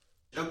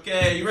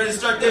Okay, you ready to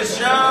start this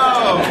show?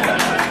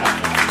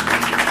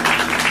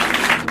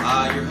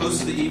 Your host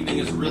of the evening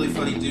is a really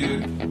funny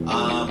dude.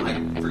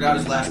 I forgot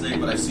his last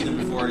name, but I've seen him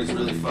before, and he's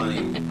really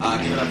funny.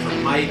 Give it up for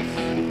Mike.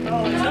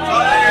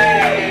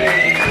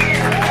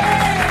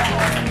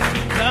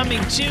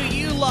 Coming to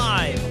you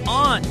live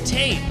on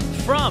tape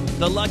from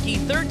the lucky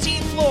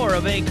 13th floor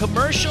of a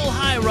commercial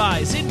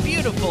high-rise in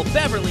beautiful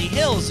Beverly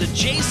Hills,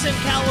 adjacent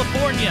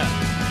California.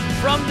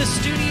 From the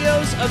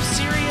studios of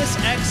Sirius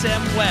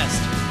XM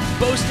West,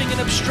 boasting an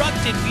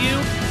obstructed view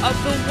of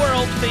the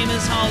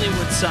world-famous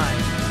Hollywood sign.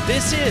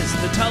 This is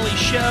The Tully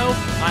Show.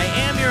 I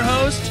am your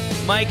host,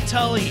 Mike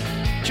Tully.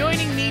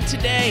 Joining me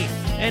today,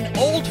 an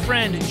old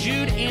friend,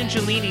 Jude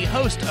Angelini,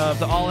 host of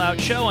The All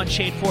Out Show on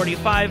Shade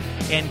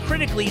 45, and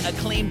critically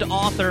acclaimed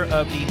author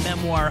of the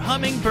memoir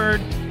Hummingbird,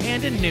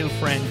 and a new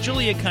friend,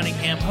 Julia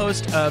Cunningham,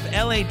 host of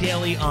LA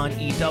Daily on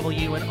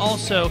EW, and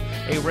also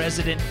a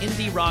resident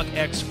indie rock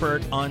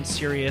expert on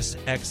Sirius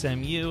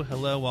XMU.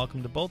 Hello,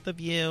 welcome to both of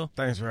you.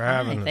 Thanks for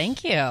having us.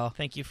 Thank you.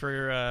 Thank you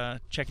for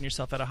checking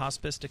yourself out of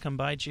hospice to come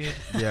by, Jude.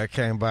 Yeah, I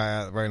came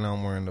by. Right now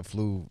I'm wearing the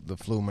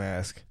flu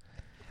mask.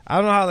 I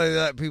don't know how they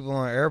let people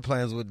on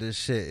airplanes with this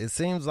shit. It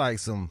seems like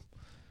some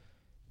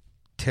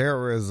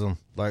terrorism,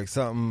 like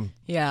something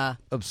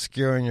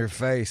obscuring your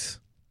face.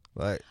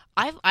 Like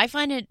I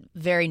find it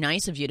very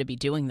nice of you to be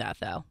doing that,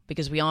 though,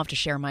 because we all have to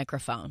share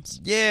microphones.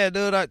 Yeah,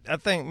 dude, I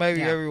think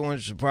maybe everyone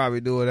should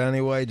probably do it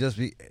anyway.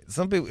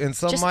 Some people in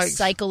some just mics.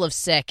 Cycle of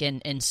sick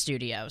in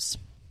studios.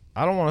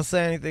 I don't want to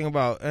say anything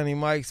about any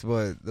mics,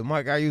 but the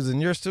mic I use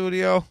in your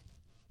studio,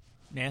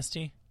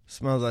 Nasty.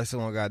 smells like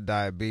someone got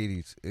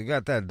diabetes. It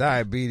got that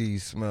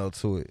diabetes smell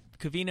to it.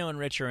 Covino and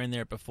Rich are in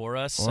there before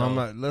us. Well,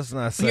 So let's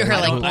not say You're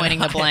that. like pointing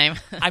the blame.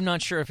 I'm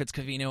not sure if it's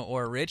Covino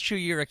or Rich who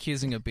you're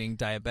accusing of being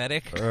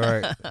diabetic.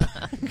 All right.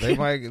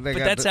 But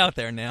that's out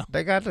there now.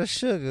 They got the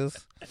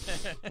sugars.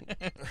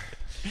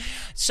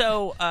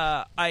 So,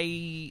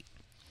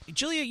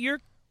 Julia,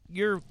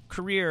 your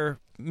career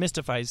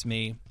mystifies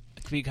me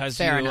because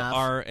Fair you enough.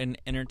 are an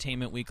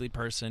Entertainment Weekly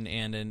person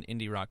and an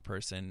indie rock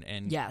person,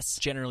 and Yes.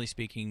 generally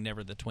speaking,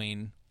 never the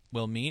twain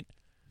will meet.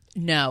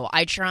 No,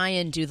 I try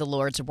and do the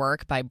Lord's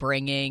work by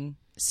bringing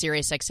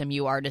Sirius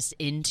XMU artists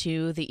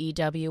into the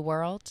EW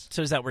world.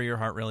 So is that where your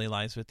heart really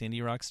lies with the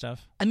indie rock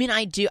stuff? I mean,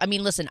 I do. I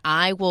mean, listen,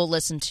 I will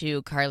listen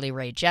to Carly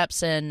Rae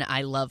Jepsen.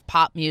 I love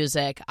pop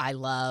music. I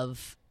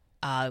love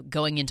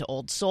going into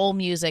old soul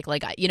music.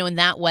 Like, in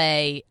that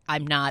way,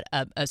 I'm not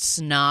a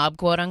snob,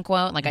 quote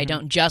unquote. Like, I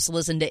don't just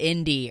listen to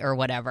indie or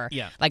whatever.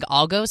 Yeah. Like,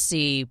 I'll go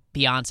see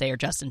Beyonce or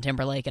Justin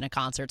Timberlake in a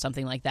concert,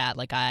 something like that.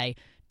 Like, I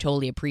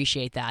totally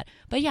appreciate that.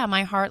 But yeah,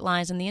 my heart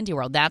lies in the indie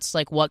world. That's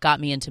like what got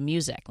me into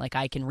music. Like,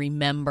 I can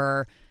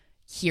remember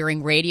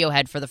hearing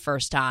Radiohead for the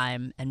first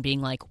time and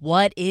being like,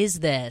 what is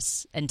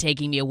this? And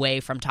taking me away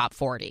from top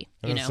 40.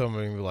 And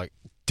somebody would be like,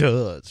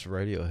 duh, it's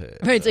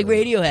Radiohead. Right, it's like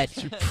Radiohead.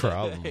 What's your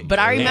problem? But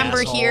I remember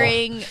Asshole.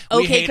 hearing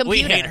OK Computer.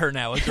 We hate her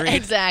now, agreed.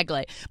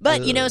 Exactly.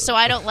 But, so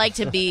I don't like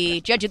to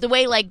be judged. The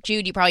way, like,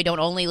 Jude, you probably don't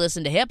only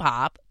listen to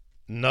hip-hop.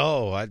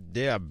 No, I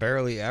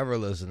barely ever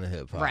listen to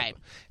hip-hop. Right.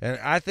 And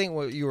I think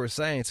what you were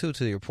saying, too,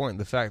 to your point,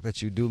 the fact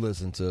that you do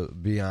listen to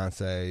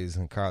Beyonce's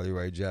and Carly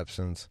Rae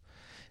Jepsen's,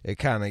 it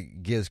kind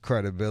of gives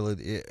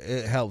credibility.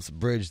 It helps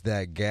bridge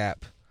that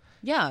gap.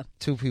 Yeah.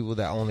 Two people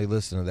that only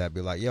listen to that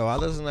be like, yo, I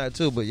listen to that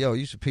too, but yo,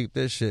 you should peep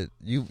this shit.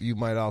 You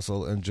might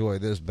also enjoy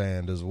this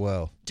band as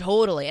well.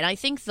 Totally. And I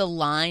think the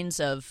lines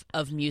of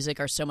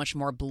music are so much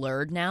more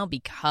blurred now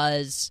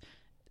because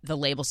the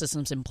label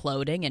system's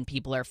imploding and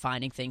people are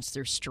finding things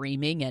through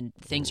streaming and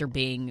things are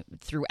being,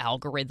 through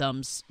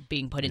algorithms,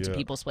 being put into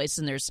people's places.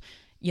 And there's,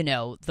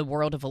 the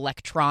world of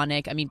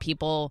electronic. I mean,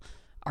 people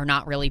are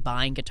not really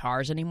buying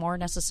guitars anymore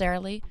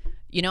necessarily.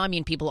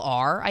 People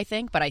are, I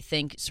think, but I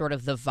think sort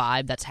of the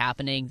vibe that's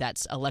happening,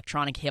 that's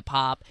electronic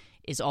hip-hop,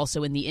 is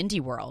also in the indie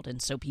world.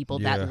 And so people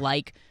that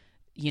like,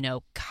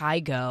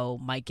 Kygo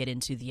might get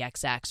into the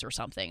XX or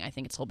something. I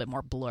think it's a little bit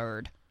more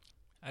blurred.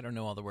 I don't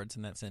know all the words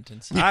in that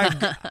sentence. I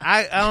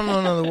don't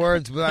know none of the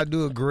words, but I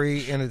do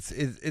agree, and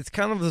it's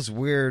kind of this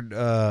weird.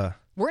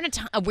 We're in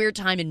a weird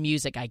time in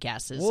music, I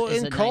guess. Is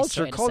in a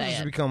culture, nice way to say culture's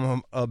it.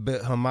 become a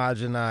bit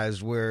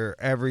homogenized, where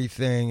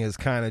everything is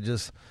kind of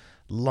just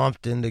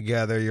lumped in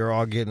together. You're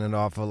all getting it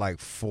off of like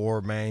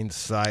 4 main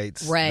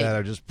sites that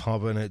are just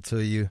pumping it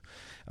to you.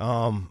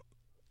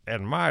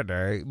 In my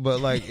day,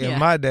 but like in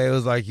my day, it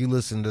was like you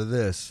listen to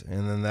this,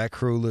 and then that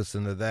crew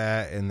listened to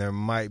that, and there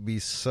might be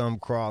some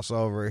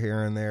crossover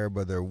here and there,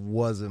 but there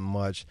wasn't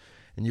much,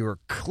 and you were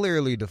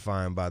clearly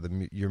defined by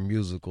your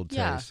musical taste.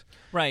 Yeah.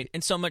 Right,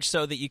 and so much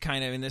so that you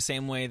kind of, in the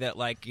same way that,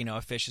 like,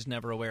 a fish is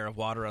never aware of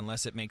water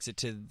unless it makes it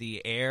to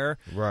the air.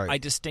 Right. I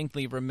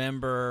distinctly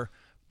remember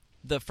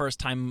the first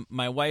time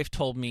my wife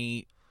told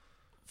me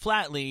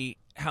flatly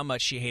how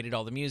much she hated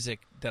all the music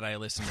that I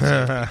listened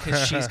to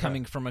because she's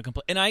coming from a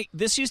complete. And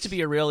this used to be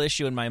a real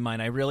issue in my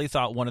mind. I really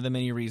thought one of the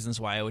many reasons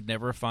why I would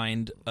never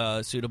find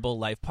a suitable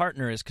life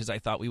partner is because I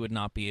thought we would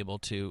not be able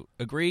to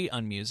agree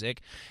on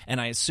music, and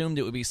I assumed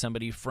it would be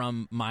somebody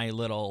from my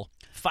little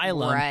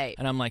Phylum. Right.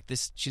 And I'm like,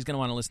 she's going to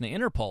want to listen to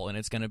Interpol, and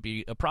it's going to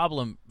be a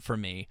problem for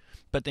me.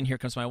 But then here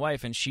comes my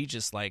wife, and she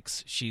just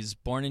likes, she's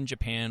born in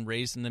Japan,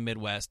 raised in the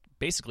Midwest.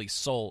 Basically,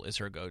 soul is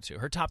her go-to.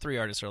 Her top 3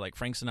 artists are like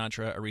Frank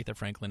Sinatra, Aretha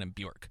Franklin, and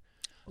Bjork.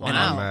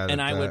 Wow.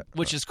 And I would,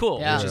 which is cool,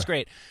 Yeah. which is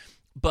great.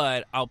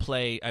 But I would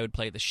play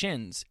the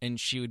Shins, and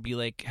she would be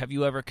like, have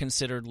you ever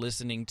considered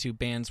listening to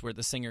bands where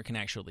the singer can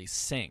actually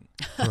sing?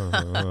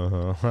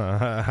 No,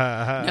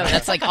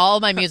 that's like all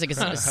my music is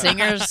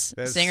singers.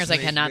 That's Singers I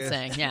sweet, cannot yeah.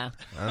 sing. Yeah.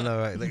 I know,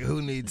 right? Like,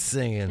 who needs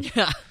singing?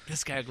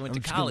 This guy went I'm to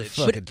just gonna college.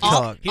 fucking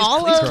all- talk. He's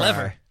all of-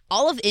 clever.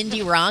 All of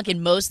indie rock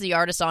and most of the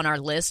artists on our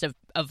list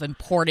of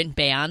important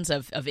bands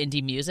of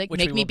indie music Which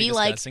make we me will be be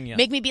like, discussing,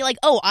 yeah.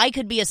 oh, I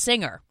could be a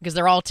singer because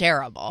they're all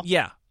terrible.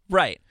 Yeah,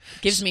 right.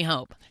 Gives me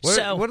hope. What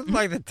So- are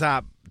like the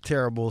top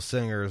terrible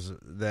singers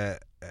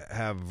that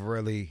have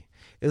really?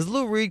 Is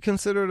Lou Reed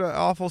considered an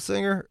awful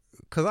singer?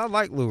 Because I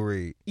like Lou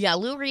Reed. Yeah,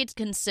 Lou Reed's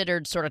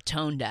considered sort of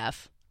tone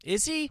deaf.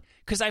 Is he?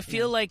 Because I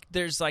feel like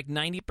there's like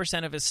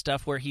 90% of his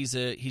stuff where he's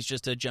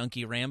just a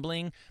junkie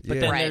rambling, but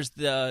Yeah. then Right. there's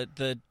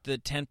the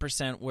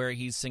 10% where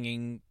he's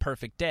singing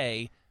Perfect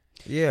Day,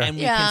 Yeah, and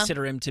we Yeah.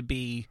 consider him to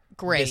be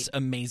Great. this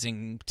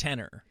amazing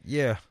tenor.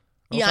 yeah.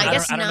 Yeah, Okay. I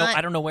guess don't know. not. I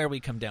don't know where we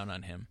come down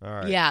on him. All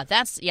right. Yeah,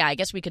 I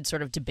guess we could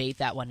sort of debate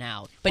that one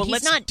out. But Well, he's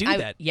let's not do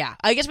that. Yeah,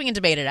 I guess we can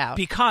debate it out.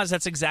 Because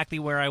that's exactly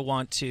where I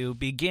want to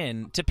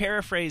begin. To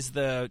paraphrase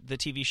the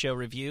TV show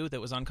review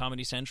that was on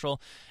Comedy Central,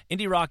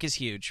 indie rock is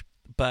huge,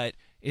 but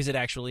is it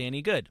actually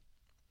any good?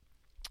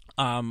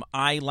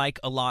 I like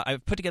a lot.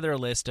 I've put together a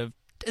list of,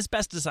 as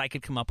best as I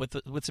could come up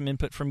with some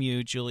input from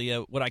you,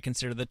 Julia, what I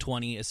consider the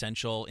 20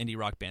 essential indie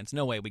rock bands.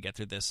 No way we get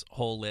through this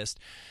whole list.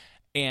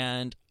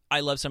 And I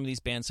love some of these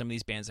bands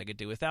I could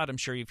do without. I'm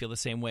sure you feel the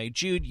same way.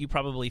 Jude, you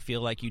probably feel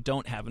like you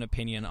don't have an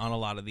opinion on a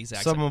lot of these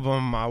acts. Some of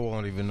them I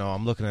won't even know.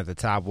 I'm looking at the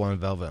top one,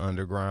 Velvet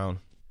Underground.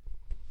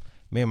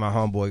 Me and my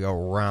homeboy go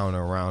round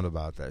and round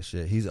about that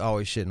shit. He's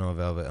always shitting on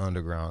Velvet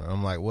Underground. And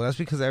I'm like, well, that's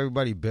because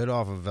everybody bit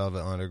off of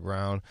Velvet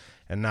Underground,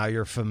 and now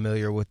you're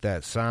familiar with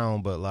that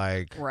sound, but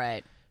like,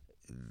 Right.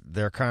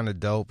 they're kind of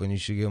dope, and you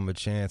should give them a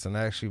chance. And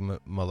actually,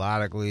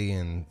 melodically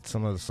and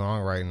some of the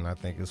songwriting, I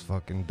think is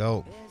fucking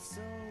dope.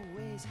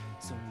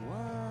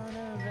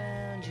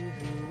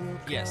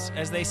 Yes,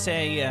 as they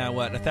say,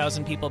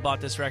 1,000 people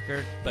bought this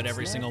record, but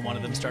every single one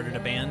of them started a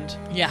band.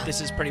 Yeah.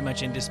 This is pretty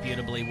much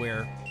indisputably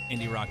where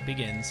indie rock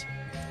begins.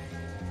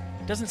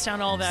 Doesn't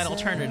sound all that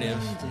alternative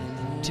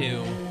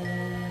to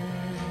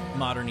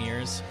modern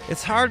ears.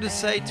 It's hard to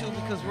say too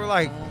because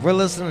we're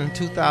listening in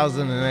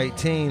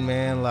 2018,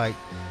 man. Like,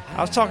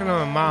 I was talking to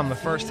my mom the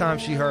first time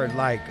she heard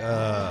like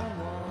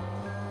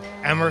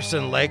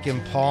Emerson, Lake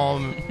and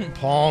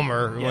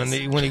Palmer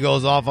Yes. when he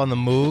goes off on the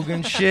Moog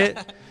and shit.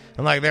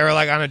 And like they were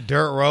like on a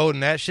dirt road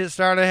and that shit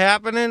started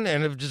happening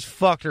and it just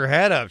fucked her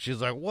head up. She was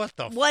like, "What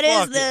the What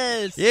fuck?" is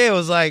this? Yeah, it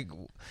was like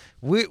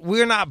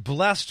we're not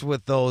blessed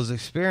with those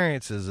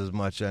experiences as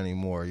much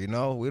anymore, you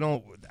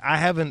know? I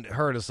haven't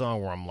heard a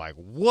song where I'm like,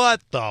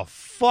 "What the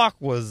fuck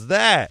was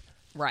that?"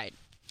 Right.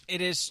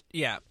 It is,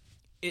 yeah,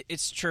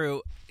 it's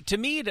true. To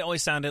me, it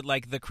always sounded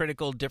like the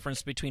critical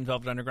difference between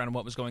Velvet Underground and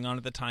what was going on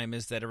at the time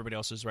is that everybody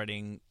else was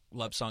writing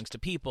love songs to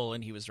people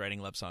and he was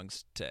writing love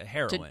songs to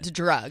heroin. To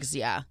drugs,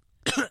 yeah.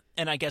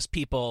 And I guess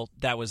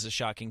that was a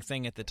shocking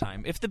thing at the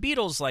time. If the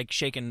Beatles, like,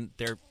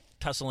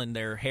 tussling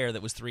their hair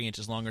that was 3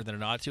 inches longer than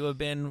it ought to have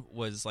been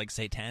was, like,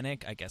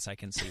 satanic, I guess I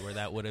can see where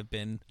that would have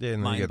been Yeah,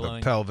 and then you get the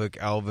mind-blowing. pelvic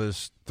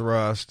Elvis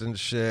thrust and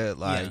shit.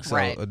 Like, Yeah. so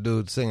Right. a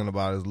dude singing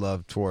about his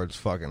love towards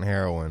fucking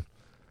heroin.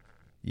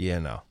 You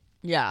know.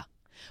 Yeah.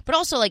 But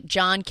also, like,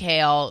 John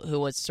Cale,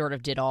 who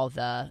did all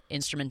the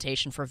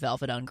instrumentation for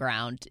Velvet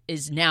Underground,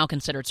 is now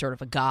considered sort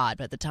of a god.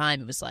 But at the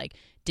time, it was like,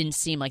 didn't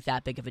seem like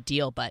that big of a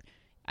deal. But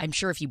I'm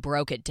sure if you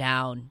broke it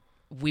down,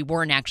 we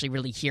weren't actually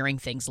really hearing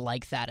things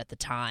like that at the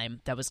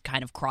time. That was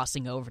kind of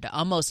crossing over to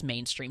almost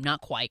mainstream. Not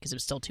quite, because it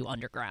was still too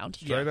underground.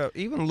 Straight up.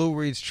 Even Lou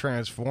Reed's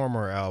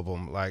Transformer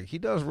album, like, he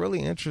does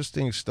really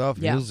interesting stuff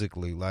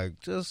musically.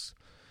 Like, just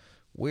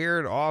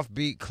weird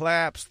offbeat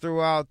claps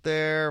throughout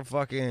there,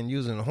 fucking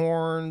using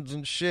horns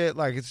and shit.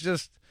 Like, it's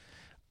just,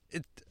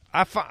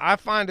 I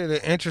find it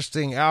an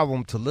interesting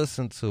album to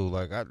listen to.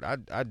 Like,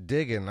 I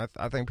dig it, and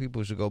I think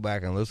people should go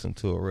back and listen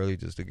to it, really,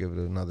 just to give it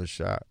another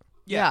shot.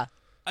 Yeah.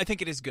 I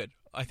think it is good.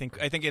 I think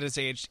it is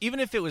aged. Even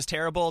if it was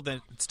terrible,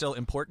 then it's still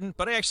important.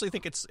 But I actually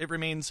think it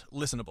remains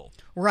listenable.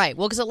 Right.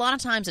 Well, because a lot of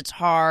times it's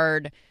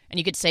hard, and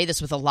you could say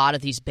this with a lot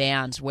of these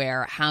bands,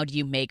 where how do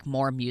you make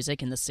more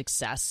music in the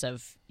success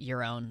of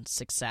your own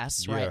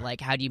success, right? Yeah.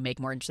 Like, how do you make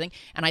more interesting?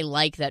 And I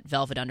like that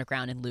Velvet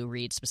Underground and Lou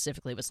Reed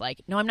specifically was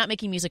like, no, I'm not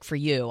making music for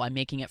you. I'm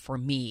making it for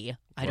me.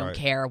 I don't Right.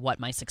 care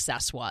what my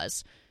success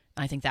was.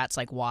 I think that's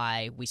like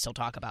why we still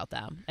talk about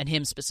them and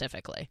him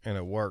specifically. And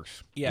it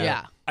works.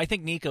 Yeah. I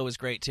think Nico was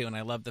great too, and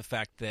I love the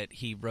fact that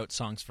he wrote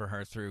songs for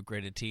her through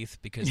Gritted Teeth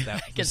because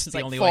that was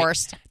the only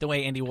forced. the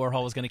way Andy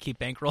Warhol was going to keep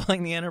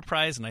bankrolling the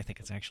enterprise, and I think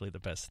it's actually the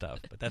best stuff.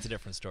 But that's a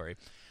different story.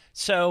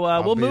 So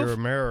we'll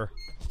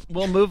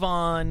move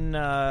on.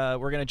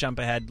 We're going to jump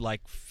ahead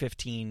like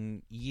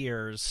 15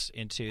 years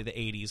into the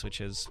 80s,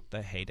 which is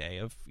the heyday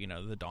of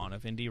the dawn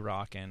of indie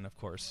rock, and of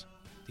course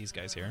these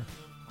guys here.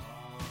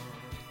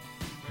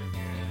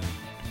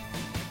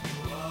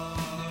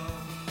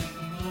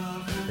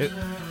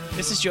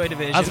 This is Joy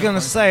Division. I was going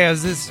to say,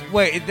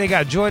 they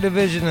got Joy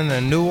Division and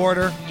the New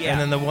Order, and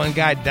then the one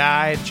guy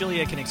died.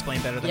 Julia can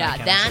explain better than I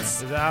can.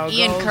 That's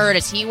Ian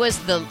Curtis. He was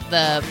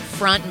the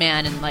front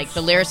man and like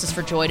the lyricist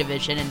for Joy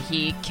Division, and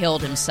he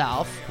killed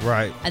himself.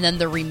 Right. And then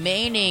the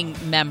remaining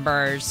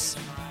members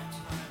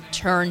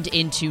turned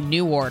into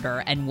New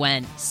Order and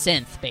went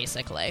synth,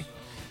 basically.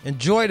 And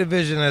Joy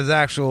Division is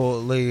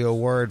actually a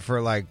word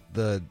for like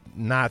the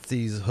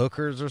Nazis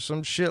hookers or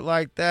some shit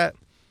like that.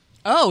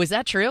 Oh, is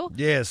that true?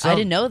 Yeah. I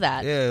didn't know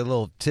that. Yeah, a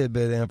little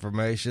tidbit of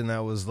information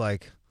that was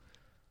like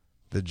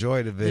the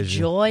Joy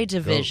Division. The Joy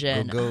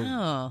Division.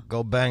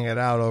 Go bang it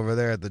out over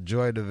there at the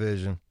Joy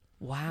Division.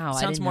 Wow.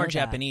 Sounds more that.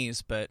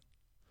 Japanese, but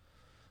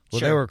well,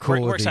 sure. They were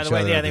cool with each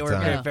other. Yeah, they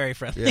were very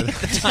friendly at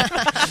the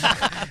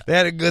time. They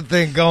had a good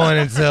thing going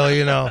until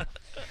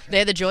They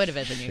had the Joy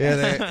Division.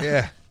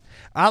 Yeah.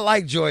 I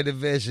like Joy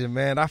Division,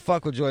 man. I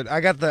fuck with Joy.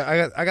 I got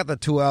the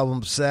 2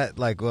 album set,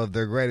 like of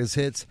their greatest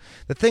hits.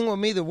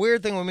 The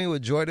weird thing with me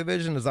with Joy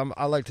Division is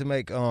I like to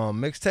make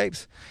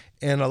mixtapes,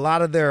 and a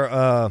lot of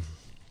their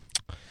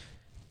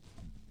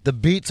the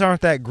beats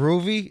aren't that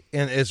groovy,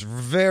 and it's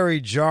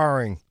very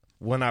jarring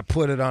when I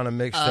put it on a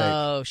mixtape.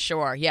 Oh,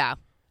 sure, yeah.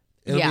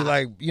 It'll be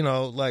like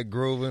like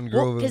grooving.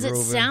 Because it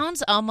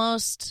sounds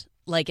almost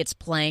like it's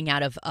playing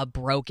out of a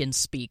broken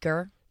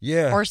speaker.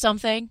 Yeah. Or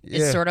something. Yeah.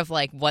 It's sort of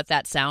like what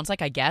that sounds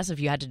like, I guess, if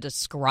you had to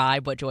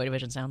describe what Joy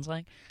Division sounds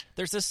like.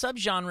 There's a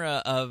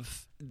subgenre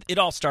of... It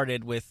all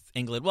started with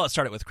England. Well, it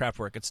started with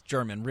Kraftwerk. It's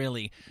German,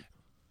 really.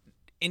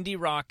 Indie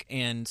rock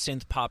and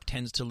synth pop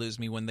tends to lose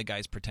me when the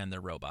guys pretend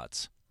they're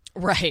robots.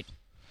 Right.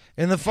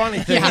 And the funny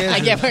thing is...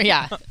 I get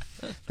where,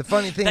 The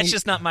funny thing... That's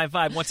just not my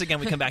vibe. Once again,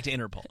 we come back to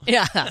Interpol.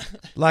 Yeah.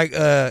 Like,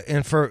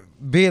 and for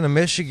being a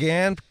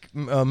Michigander,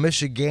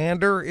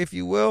 if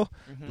you will,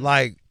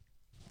 like...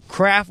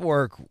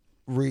 Kraftwerk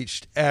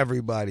reached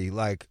everybody,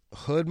 like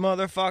hood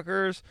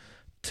motherfuckers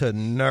to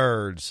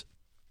nerds.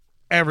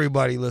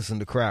 Everybody listened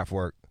to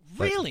Kraftwerk.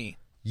 Really?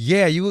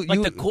 Yeah,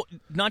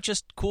 not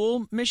just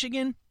cool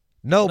Michigan.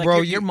 No, like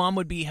bro. Your mom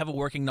would have a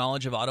working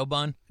knowledge of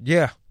Autobahn.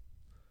 Yeah.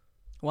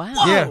 Wow.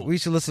 Whoa. Yeah, we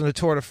used to listen to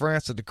Tour de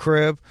France at the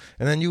crib,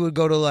 and then you would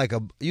go to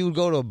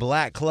a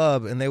black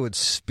club, and they would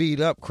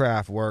speed up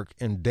Kraftwerk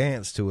and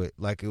dance to it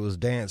like it was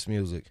dance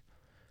music.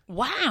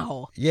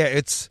 Wow. Yeah,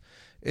 it's.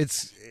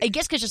 I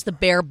guess because just the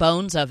bare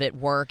bones of it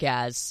work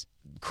as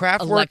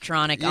Kraftwerk,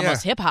 electronic,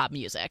 almost hip hop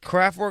music.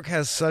 Kraftwerk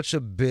has such a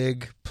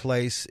big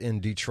place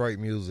in Detroit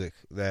music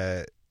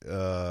that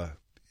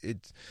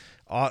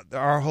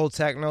our whole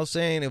techno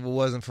scene, if it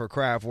wasn't for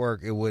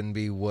Kraftwerk, it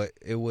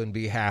wouldn't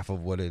be half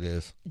of what it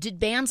is.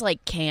 Did bands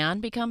like Can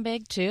become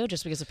big too,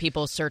 just because of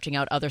people searching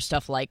out other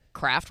stuff like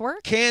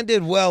Kraftwerk? Can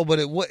did well, but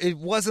it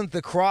wasn't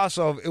the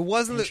crossover. It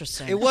wasn't.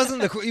 Interesting. It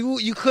wasn't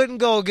you couldn't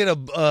go get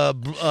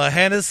a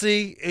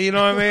Hennessy. You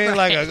know what I mean?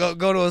 Like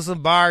go to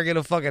some bar, get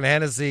a fucking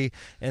Hennessy,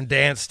 and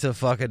dance to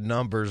fucking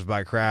Numbers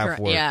by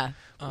Kraftwerk. Yeah.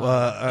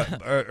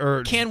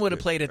 Or Can would have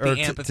played at the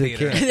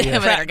amphitheater.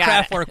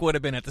 Kraftwerk would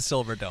have been at the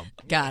Silver Dome.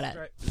 Got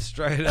it.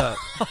 Straight up.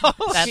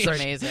 That's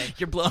amazing.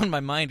 You're blowing my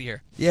mind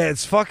here. Yeah,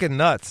 it's fucking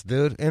nuts,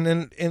 dude. And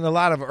in a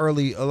lot of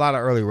early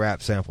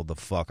rap sampled the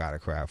fuck out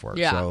of Kraftwerk.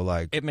 Yeah. So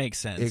like it makes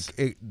sense.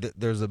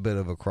 There's a bit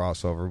of a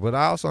crossover, but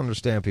I also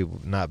understand people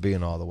not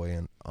being all the way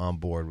on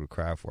board with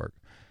Kraftwerk.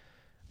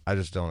 I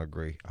just don't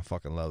agree. I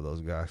fucking love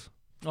those guys.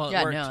 Well,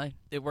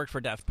 it worked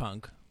for Daft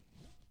Punk.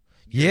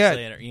 Yeah,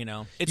 later,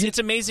 it's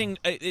amazing.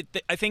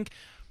 I think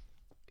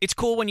it's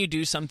cool when you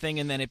do something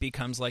and then it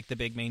becomes like the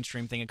big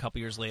mainstream thing. A couple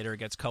years later, it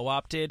gets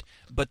co-opted.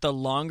 But the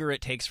longer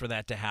it takes for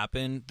that to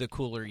happen, the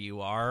cooler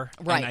you are.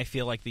 Right. And I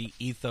feel like the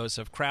ethos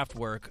of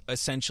Kraftwerk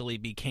essentially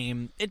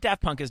became.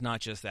 Daft Punk is not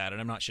just that, and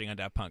I'm not shitting on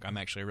Daft Punk. I'm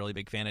actually a really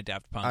big fan of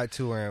Daft Punk. I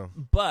too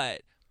am.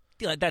 But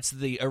that's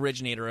the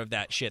originator of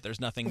that shit. There's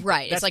nothing...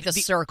 Right, it's like the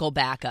circle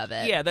back of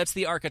it. Yeah, that's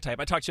the archetype.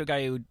 I talked to a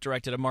guy who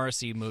directed a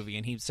Morrissey movie,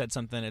 and he said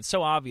something, it's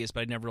so obvious, but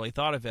I'd never really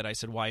thought of it. I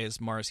said, why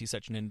is Morrissey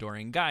such an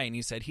enduring guy? And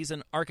he said, he's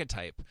an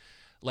archetype.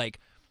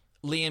 Like,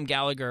 Liam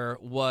Gallagher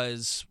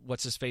was,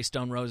 what's-his-face,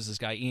 Stone Roses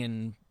guy,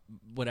 Ian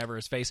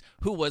whatever-his-face,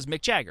 who was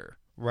Mick Jagger.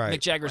 Right.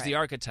 Mick Jagger's the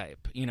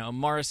archetype.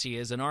 Morrissey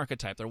is an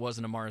archetype. There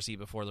wasn't a Morrissey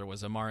before there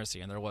was a Morrissey,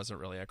 and there wasn't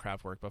really a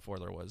Kraftwerk before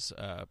there was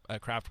a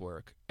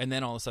Kraftwerk. And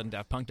then all of a sudden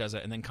Daft Punk does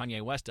it, and then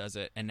Kanye West does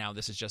it, and now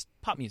this is just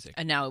pop music.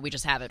 And now we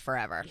just have it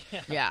forever.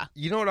 Yeah.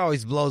 You know what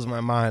always blows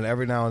my mind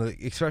every now and then,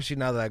 especially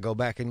now that I go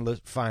back and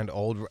find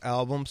old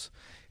albums?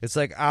 It's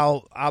like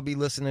I'll be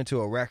listening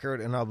to a record,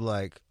 and I'll be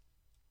like,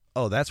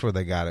 oh, that's where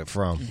they got it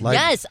from. Like,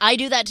 yes, I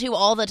do that too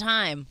all the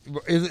time.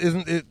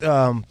 Isn't it?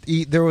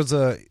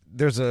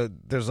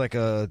 There's like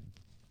a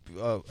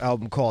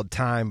album called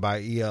Time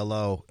by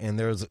ELO, and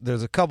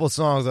there's a couple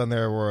songs on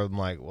there where I'm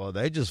like, well,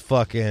 they just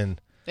fucking.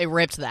 They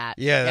ripped that.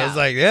 Yeah, I was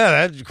like,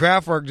 that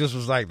Kraftwerk just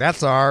was like,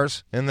 that's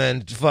ours. And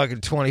then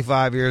fucking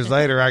 25 years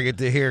later, I get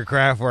to hear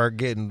Kraftwerk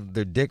getting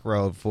their dick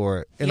rode for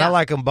it. And I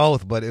like them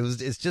both, but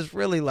it's just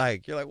really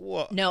like, you're like,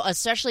 what? No,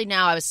 especially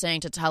now, I was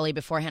saying to Tully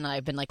beforehand,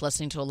 I've been like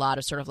listening to a lot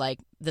of sort of like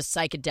the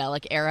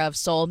psychedelic era of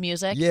soul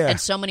music. Yeah. And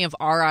so many of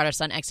our artists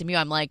on XMU,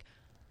 I'm like,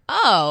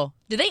 oh,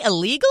 did they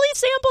illegally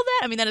sample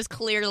that? I mean, that is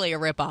clearly a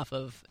ripoff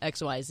of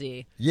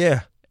XYZ.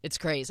 Yeah. It's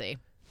crazy.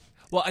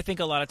 Well, I think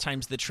a lot of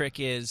times the trick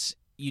is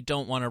you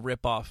don't want to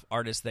rip off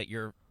artists that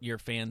your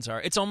fans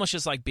are. It's almost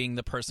just like being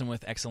the person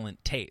with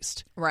excellent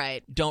taste.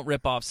 Right. Don't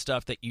rip off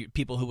stuff that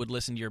people who would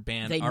listen to your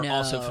band are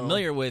also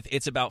familiar with.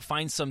 It's about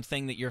find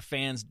something that your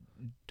fans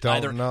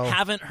either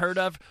haven't heard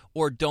of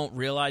or don't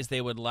realize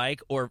they would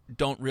like, or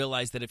don't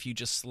realize that if you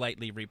just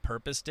slightly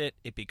repurposed it,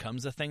 it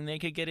becomes a thing they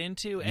could get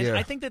into. And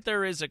I think that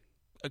there is a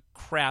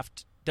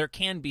craft, there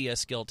can be a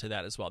skill to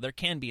that as well. There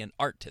can be an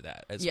art to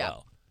that as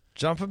well.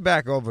 Jumping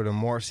back over to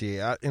Morrissey,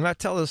 and I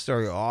tell this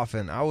story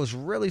often, I was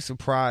really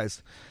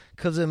surprised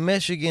because in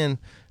Michigan,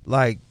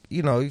 like,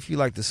 you know, if you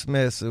like the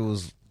Smiths, it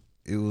was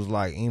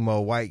like emo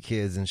white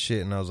kids and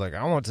shit, and I was like,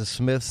 I went to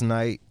Smith's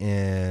night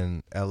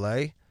in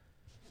L.A.,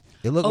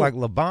 it looked like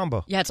La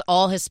Bamba. Yeah, it's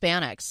all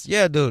Hispanics.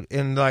 Yeah, dude.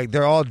 And, like,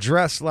 they're all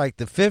dressed like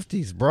the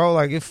 50s, bro.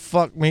 Like, it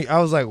fucked me. I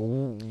was like,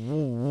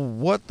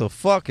 what the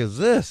fuck is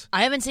this?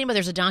 I haven't seen, but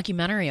there's a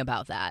documentary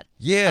about that.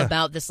 Yeah.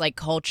 About this, like,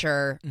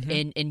 culture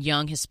in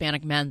young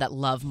Hispanic men that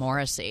love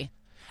Morrissey.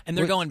 And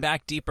they're going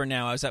back deeper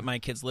now. I was at my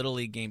kid's Little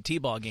League game,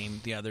 T-ball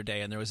game the other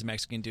day, and there was a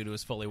Mexican dude who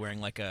was fully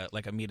wearing, like a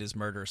Meet His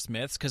Murder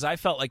Smiths, because I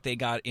felt like they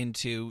got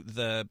into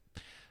the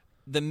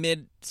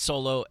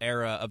mid-solo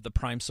era of the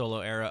prime solo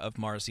era of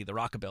Morrissey, the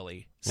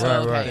rockabilly.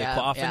 So the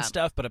coffin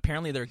stuff, but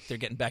apparently they're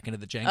getting back into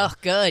the jangle. Oh,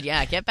 good.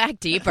 Yeah, get back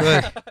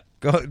deeper.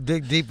 Go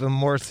dig deep in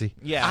Morrissey.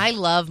 Yeah. I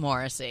love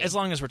Morrissey. As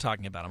long as we're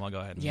talking about him, I'll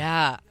go ahead.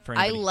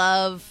 I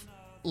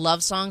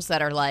love songs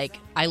that are like,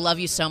 I love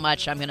you so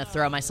much, I'm going to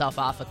throw myself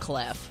off a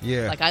cliff.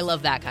 Yeah. Like, I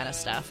love that kind of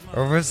stuff.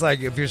 Or if it's like,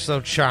 if you're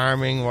so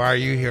charming, why are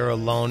you here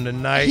alone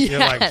tonight? You're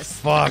like,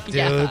 fuck,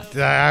 dude.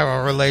 I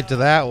will relate to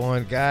that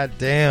one. God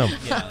damn.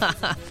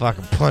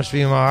 Fucking punch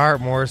me in my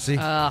heart, Morrissey.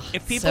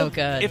 So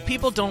good. If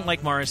people don't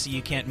like Morrissey,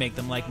 you can't make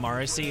them like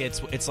Morrissey.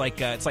 It's like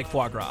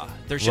foie gras.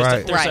 There's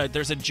just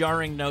there's a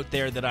jarring note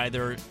there that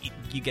either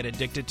you get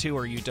addicted to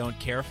or you don't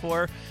care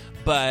for.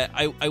 But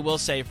I will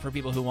say, for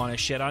people who want to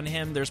shit on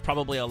him, there's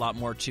probably a lot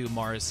more to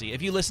Morrissey.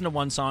 If you listen to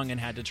one song and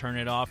had to turn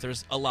it off,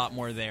 there's a lot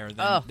more there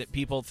than that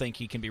people think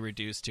he can be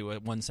reduced to a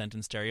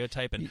one-sentence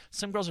stereotype. And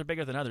some girls are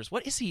bigger than others.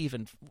 What is he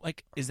even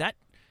like? Does that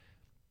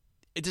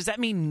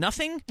mean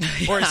nothing,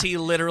 or is he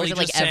literally just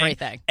like saying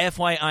everything?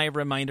 FYI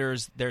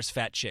reminders? There's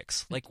fat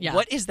chicks. Like,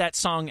 what is that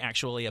song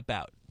actually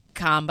about?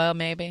 Combo,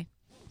 maybe.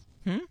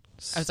 It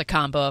was a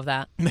combo of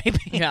that. Maybe.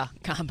 Yeah,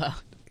 combo.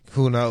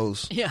 Who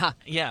knows? Yeah.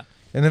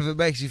 And if it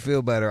makes you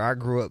feel better, I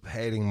grew up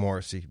hating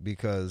Morrissey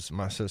because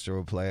my sister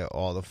would play it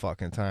all the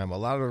fucking time. A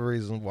lot of the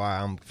reason why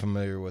I'm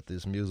familiar with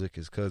this music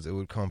is because it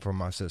would come from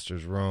my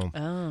sister's room.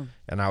 Oh.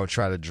 And I would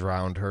try to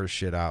drown her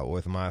shit out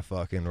with my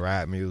fucking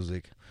rap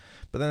music.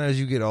 But then as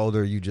you get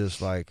older, you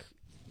just like,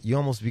 you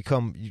almost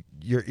become,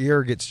 your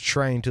ear gets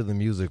trained to the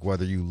music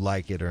whether you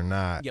like it or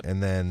not. Yep.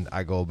 And then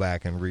I go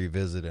back and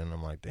revisit it and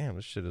I'm like, damn,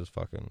 this shit is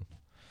fucking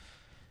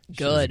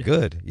good.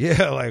 Good.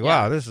 Yeah, like,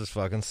 wow, this is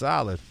fucking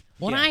solid.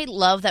 Well, I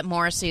love that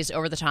Morrissey is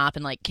over the top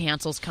and like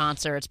cancels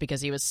concerts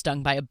because he was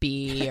stung by a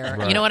bee, or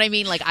you know what I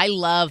mean. Like, I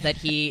love that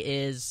he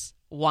is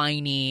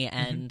whiny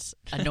and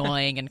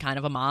annoying and kind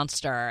of a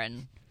monster,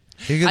 and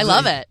I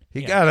love it.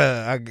 He got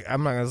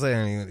I'm not gonna say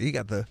anything. He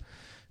got the.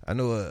 I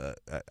know.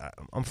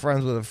 I'm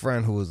friends with a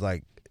friend who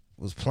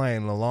was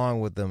playing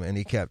along with them, and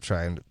he kept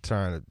trying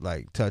to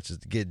like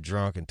get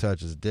drunk and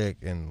touch his dick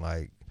and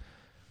like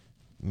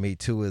me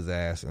to his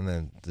ass, and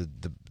then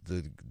the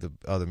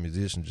other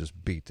musician just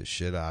beat the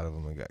shit out of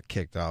him and got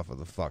kicked off of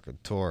the fucking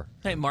tour.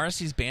 Hey,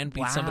 Morrissey's band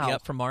beat somebody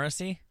up for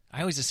Morrissey?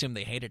 I always assumed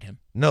they hated him.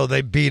 No,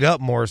 they beat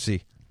up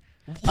Morrissey.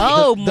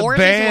 Oh,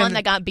 Morrissey's the one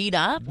that got beat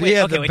up?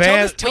 Tell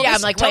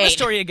the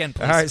story again,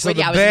 please. All right, so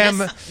I was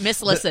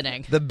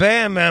mislistening. The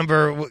band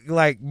member,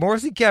 like,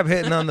 Morrissey kept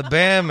hitting on the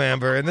band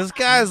member, and this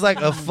guy's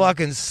like a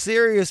fucking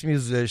serious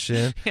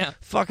musician,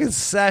 fucking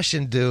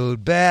session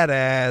dude,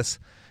 badass.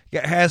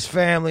 Has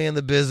family in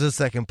the business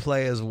that can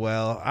play as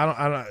well.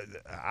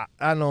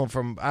 I know him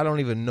from. I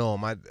don't even know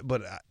him.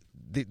 But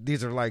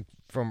these are like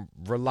from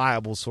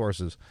reliable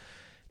sources.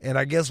 And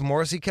I guess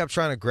Morrissey kept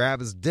trying to grab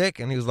his dick,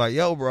 and he was like,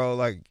 "Yo, bro,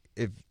 like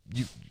if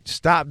you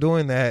stop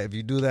doing that, if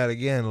you do that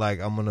again, like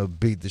I'm gonna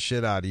beat the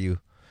shit out of you."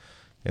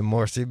 And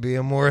Morrissey,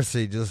 being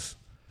Morrissey, just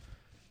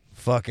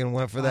fucking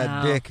went for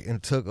that dick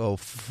and took a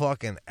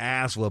fucking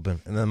ass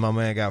whooping. And then my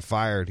man got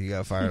fired. He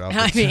got fired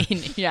off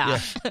yeah.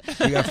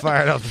 He got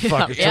fired off the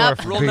fucking tour.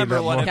 For Rule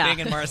number one of being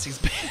in Morrissey's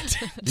band.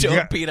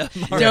 Don't beat up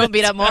Morrissey. Don't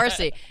beat up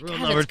Morrissey. Rule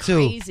God, number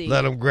two, crazy.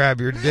 let him grab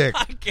your dick.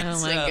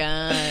 Oh, my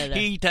God.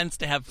 He tends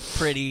to have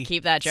pretty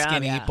Keep that job,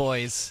 skinny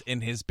boys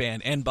in his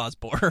band. And Boz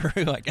Bohr,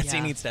 who I guess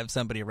he needs to have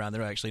somebody around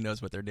there who actually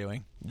knows what they're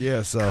doing.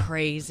 Yeah, so.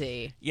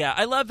 Crazy. Yeah,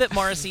 I love that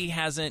Morrissey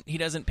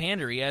doesn't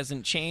pander. He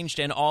hasn't changed,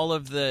 and all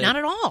of the... Not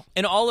at all.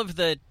 And all of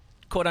the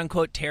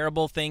quote-unquote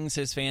terrible things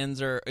his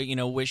fans are,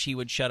 wish he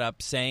would shut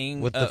up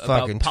saying with the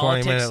about fucking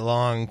politics.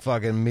 20-minute-long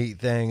fucking meat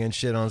thing and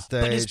shit on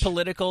stage. But his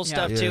political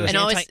stuff, too, his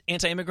and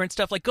anti-immigrant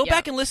stuff. Like, go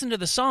back and listen to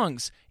the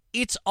songs.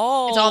 It's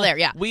all there,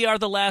 yeah. We are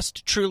the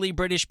last truly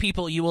British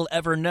people you will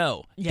ever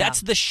know. Yeah.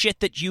 That's the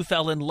shit that you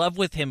fell in love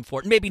with him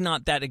for. Maybe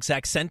not that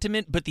exact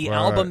sentiment, but the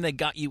album that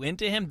got you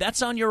into him,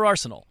 that's on your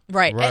arsenal.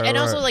 Right. And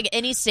also, like,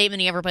 any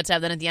statement he ever puts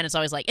out, then at the end it's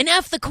always like, and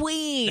F the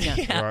Queen!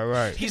 Yeah.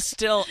 Right. He's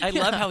still, I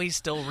love how he's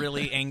still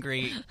really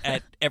angry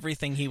at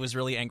everything he was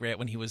really angry at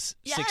when he was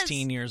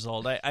 16 years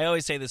old. I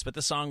always say this, but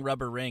the song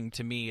Rubber Ring,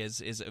 to me,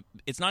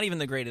 it's not even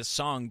the greatest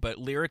song, but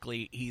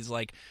lyrically, he's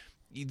like...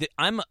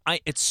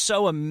 It's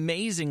so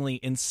amazingly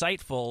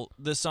insightful.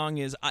 The song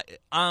is,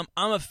 I'm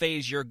a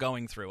phase you're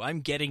going through. I'm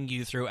getting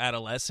you through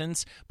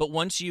adolescence. But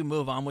once you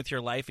move on with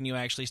your life and you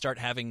actually start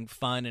having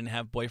fun and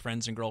have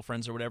boyfriends and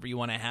girlfriends or whatever you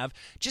want to have,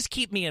 just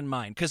keep me in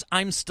mind because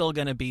I'm still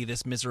going to be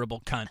this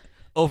miserable cunt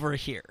over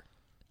here.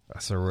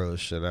 That's the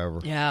realest shit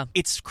ever. Yeah.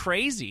 It's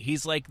crazy.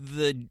 He's like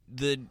the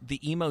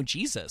emo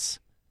Jesus.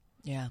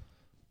 Yeah.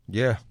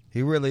 Yeah.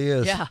 He really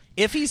is. Yeah.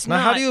 If he's now,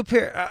 not... how do you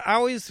appear? I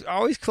always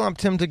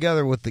clumped him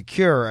together with The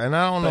Cure, and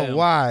I don't know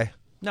why.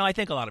 No, I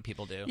think a lot of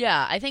people do.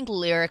 Yeah, I think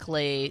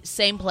lyrically,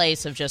 same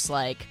place of just,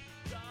 like,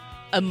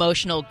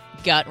 emotional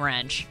gut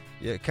wrench.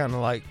 Yeah, kind of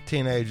like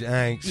teenage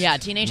angst. Yeah,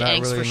 teenage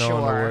angst really for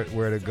knowing sure.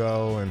 where to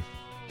go. And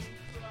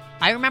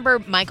I remember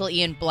Michael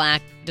Ian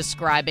Black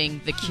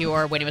describing The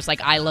Cure when he was like,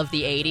 I love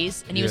the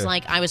 80s. And he was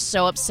like, I was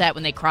so upset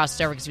when they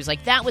crossed over because he was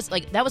like, that was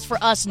for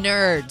us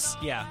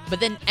nerds. Yeah.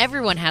 But then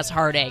everyone has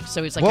heartache.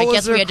 So he was like, what I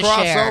guess we had to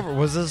share.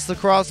 Was this the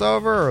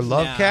crossover or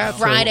Love Cats?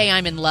 Friday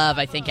I'm in Love,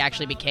 I think,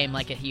 actually became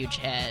like a huge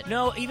hit.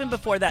 No, even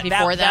before that.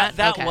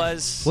 That okay.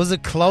 Was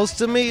it Close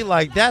to Me?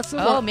 Like, that's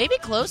maybe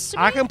Close to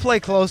Me? I can play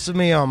Close to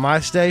Me on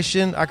my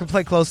station. I can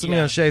play Close to Me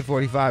on Shade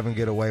 45 and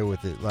get away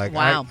with it. Like,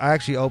 wow. I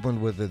actually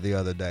opened with it the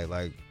other day.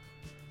 Like,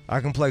 I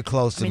can play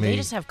Close to Me. They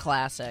just have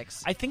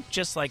classics. I think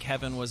Just Like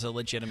Heaven was a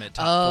legitimate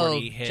top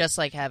 40 hit. Just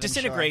Like Heaven.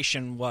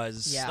 Disintegration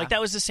was. Yeah. Like,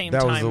 that was the same time.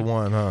 That was the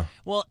one, huh?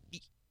 Well,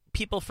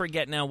 people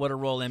forget now what a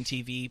role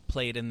MTV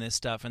played in this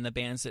stuff, and the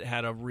bands that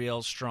had a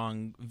real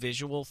strong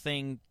visual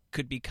thing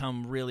could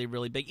become really,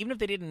 really big. Even if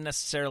they didn't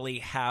necessarily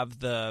have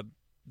the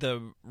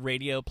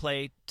radio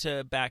play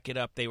to back it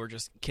up, they were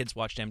just kids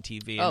watched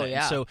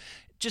MTV. So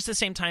just the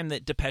same time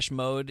that Depeche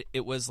Mode,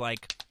 it was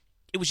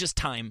just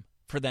time.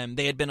 For them,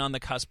 they had been on the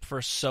cusp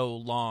for so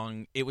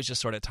long. It was just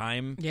sort of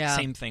time. Yeah.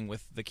 Same thing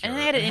with The Cure. And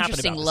they had an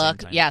interesting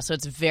look. Yeah, so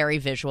it's very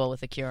visual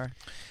with The Cure.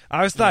 I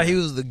always thought he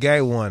was the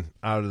gay one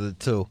out of the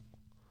two.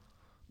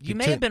 You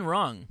may have been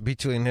wrong.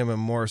 Between him and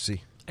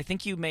Morrissey. I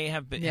think you may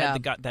have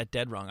got that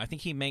dead wrong. I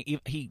think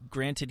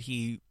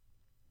he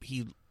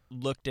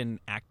looked and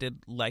acted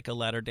like a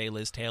latter-day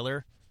Liz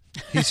Taylor.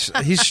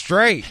 He's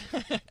straight.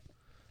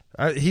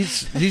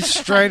 He's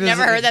straight.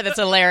 Never heard that. That's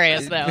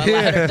hilarious, though.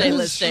 Latter-day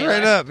Liz Taylor.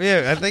 Straight up,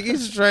 yeah. I think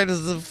he's straight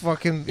as the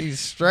fucking. He's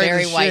straight.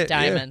 Very as white shit,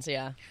 diamonds,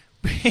 yeah.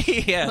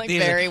 Yeah, like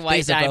very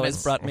white diamonds.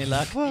 Have brought me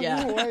luck.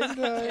 Yeah, white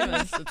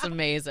diamonds. It's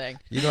amazing.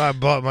 You know, I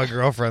bought my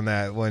girlfriend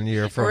that one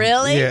year from.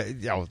 Really?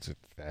 Yeah.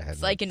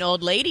 It's like an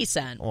old lady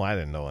scent. Oh, I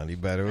didn't know any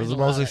better. It was the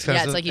most expensive.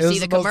 Yeah, it's like you see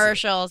the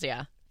commercials.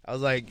 Yeah. I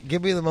was like,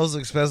 give me the most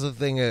expensive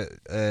thing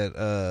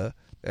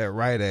at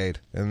Rite Aid,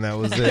 and that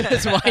was it.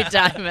 It's white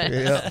diamond.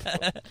 Yeah,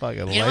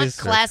 fucking. You know what?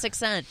 Classic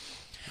scent.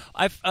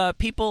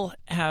 People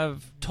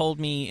have told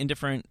me in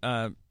different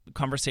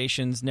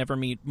conversations never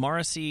meet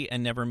Morrissey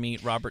and never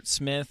meet Robert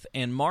Smith,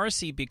 and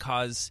Morrissey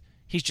because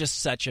he's just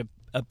such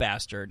a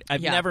bastard.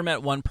 I've never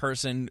met one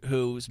person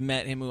who's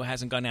met him who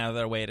hasn't gone out of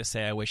their way to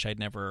say, I wish I'd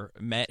never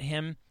met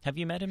him. Have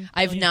you met him?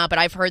 I've not, but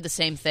I've heard the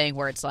same thing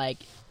where it's like,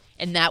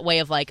 in that way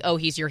of like, oh,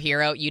 he's your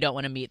hero, you don't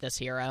want to meet this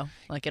hero.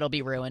 Like, it'll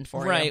be ruined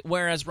for you. Right,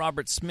 whereas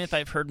Robert Smith,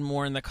 I've heard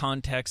more in the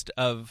context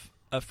of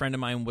a friend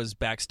of mine was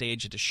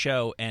backstage at a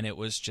show, and it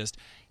was just,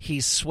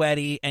 he's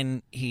sweaty,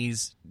 and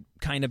he's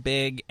kind of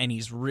big, and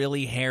he's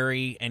really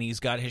hairy, and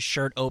he's got his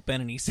shirt open,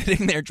 and he's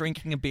sitting there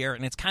drinking a beer,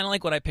 and it's kind of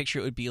like what I picture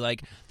it would be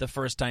like the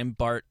first time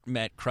Bart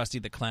met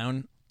Krusty the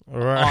Clown.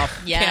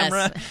 Off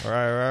camera.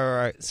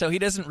 Right. So he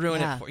doesn't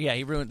ruin it for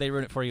they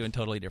ruin it for you in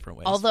totally different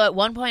ways. Although at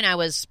one point I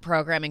was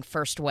programming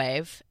First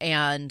Wave,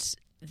 and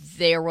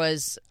there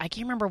was, I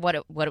can't remember what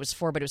it was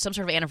for, but it was some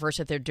sort of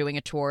anniversary that they're doing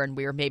a tour, and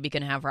we were maybe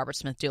going to have Robert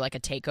Smith do like a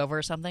takeover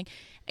or something.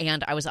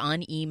 And I was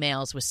on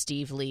emails with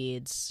Steve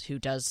Leeds, who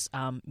does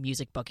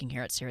music booking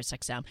here at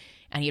SiriusXM,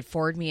 and he had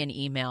forwarded me an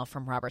email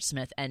from Robert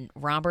Smith, and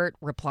Robert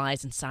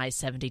replies in size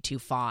 72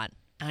 font.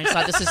 And I just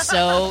thought, this is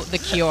so The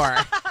Cure.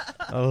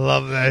 I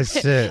love that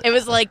shit. It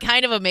was like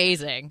kind of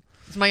amazing.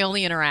 It's my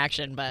only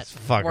interaction, but it's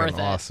fucking worth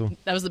awesome.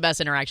 That was the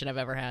best interaction I've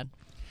ever had.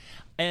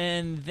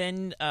 And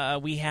then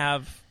we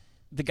have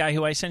the guy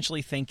who I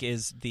essentially think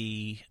is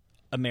the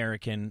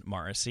American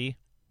Morrissey.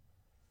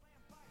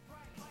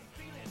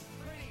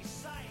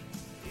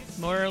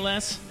 More or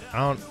less.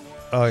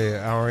 Oh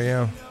yeah,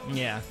 R.E.M.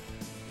 Yeah.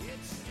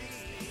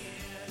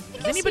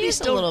 Is anybody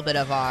still a little bit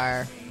of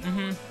our?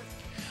 Mm-hmm.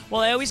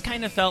 Well, I always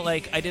kind of felt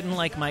like I didn't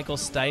like Michael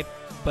Stipe,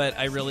 but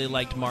I really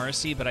liked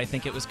Morrissey. But I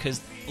think it was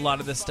because a lot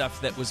of the stuff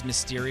that was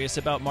mysterious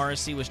about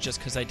Morrissey was just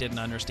because I didn't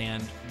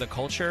understand the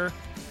culture.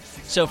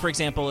 So, for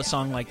example, a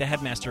song like The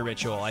Headmaster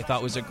Ritual I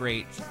thought was a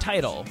great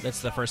title.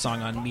 That's the first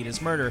song on Meat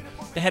is Murder.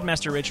 The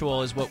Headmaster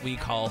Ritual is what we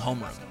call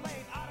homeroom.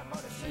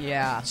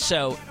 Yeah.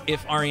 So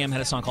if R.E.M.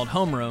 had a song called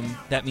Homeroom,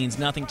 that means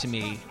nothing to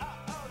me.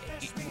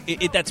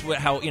 That's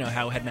how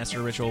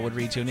Headmaster Ritual would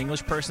read to an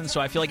English person. So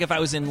I feel like if I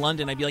was in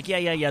London, I'd be like,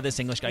 yeah, this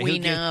English guy.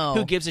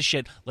 Who gives a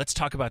shit? Let's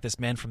talk about this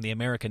man from the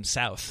American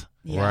South.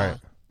 Yeah.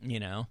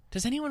 Right.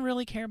 Does anyone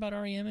really care about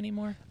R.E.M.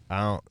 anymore?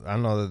 I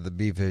know that the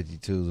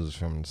B-52s is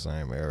from the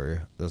same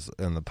area.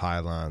 In the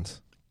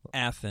pylons.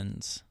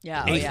 Athens.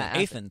 Yeah.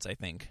 Athens, I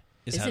think.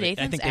 Is it Athens?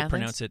 I think they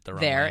pronounce it the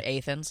wrong way.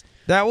 Athens.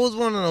 That was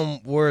one of them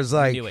where it's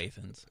like New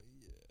Athens.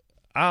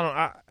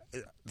 I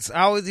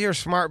always hear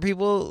smart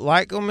people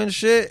like them and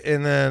shit,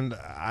 and then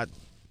I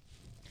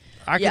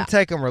can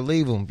take them or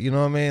leave them. You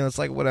know what I mean? It's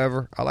like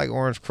whatever. I like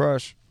Orange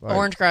Crush.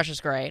 Orange Crush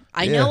is great.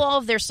 I know all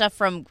of their stuff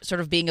from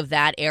sort of being of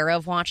that era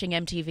of watching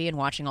MTV and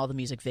watching all the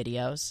music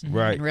videos.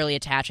 Right. And really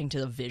attaching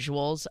to the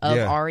visuals of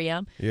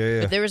R.E.M.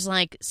 Yeah. But there was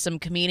like some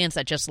comedians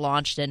that just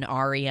launched an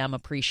R.E.M.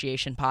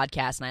 appreciation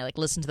podcast, and I like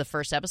listened to the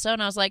first episode,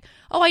 and I was like,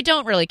 oh, I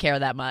don't really care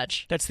that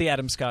much. That's the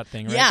Adam Scott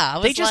thing, right? Yeah.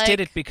 They just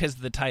did it because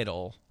of the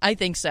title. I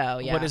think so,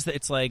 yeah. What is it?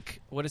 It's like,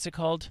 what is it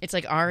called? It's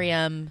like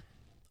R.E.M.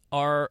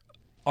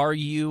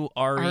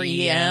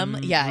 R-U-R-E-M?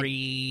 Yeah.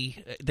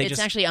 It's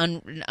actually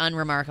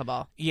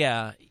unremarkable.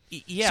 Yeah.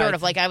 Yeah. Sort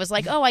of like I was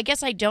like, oh, I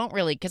guess I don't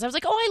really, because I was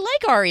like, oh, I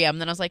like R.E.M.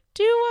 Then I was like,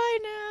 do I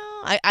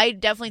now? I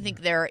definitely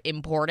think they're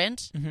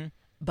important,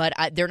 but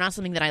they're not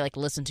something that I like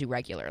listen to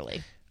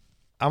regularly.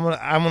 I'm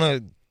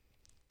gonna.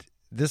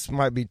 This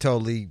might be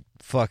totally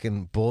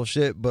fucking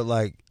bullshit, but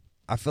like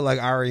I feel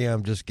like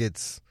R.E.M. just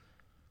gets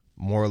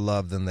more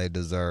love than they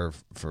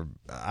deserve for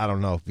I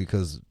don't know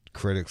because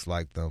critics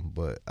like them,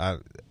 but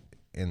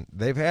and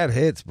they've had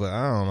hits, but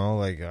I don't know.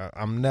 Like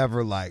I'm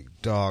never like,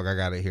 dog, I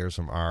gotta hear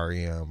some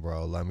R.E.M.,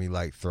 bro. Let me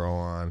like throw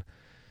on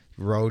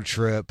Road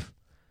Trip.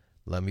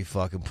 Let me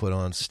fucking put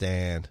on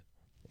Stand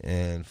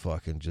and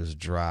fucking just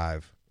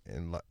drive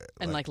and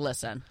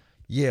listen.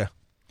 Yeah.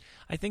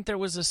 I think there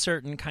was a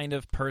certain kind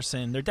of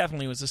person. There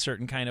definitely was a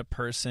certain kind of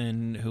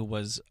person who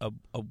was a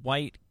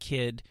white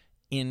kid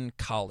in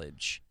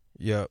college.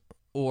 Yep.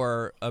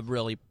 Or a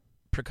really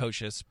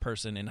precocious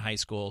person in high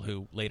school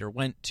who later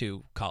went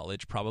to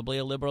college, probably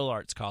a liberal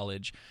arts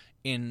college,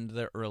 in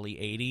the early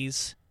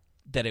 80s,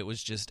 that it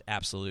was just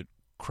absolute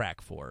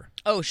crack for.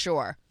 Oh,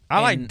 sure. I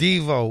like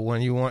Devo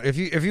when you want if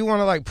you want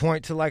to like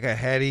point to like a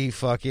heady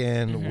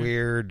fucking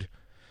weird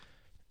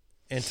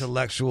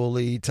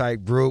intellectually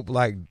type group,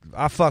 like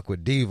I fuck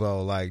with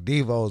Devo. Like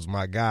Devo's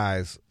my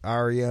guys.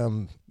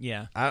 R.E.M.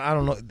 Yeah. I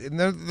don't know.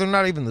 They're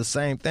not even the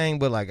same thing,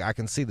 but like I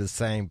can see the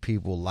same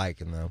people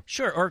liking them.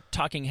 Sure, or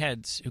Talking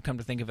Heads, who come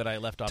to think of it, I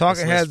left off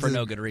Talking this Heads list for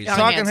no good reason.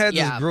 Talking Heads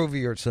is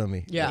groovier to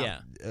me. Yeah.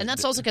 And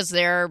that's also because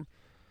they're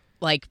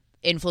like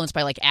influenced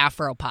by like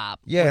Afro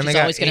pop. Yeah, which and they is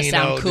got always going to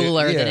sound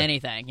cooler than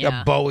anything. Yeah.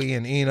 Got Bowie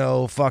and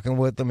Eno fucking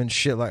with them and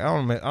shit. Like I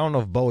don't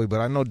know if Bowie, but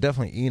I know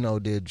definitely Eno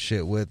did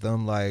shit with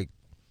them. Like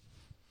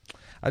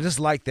I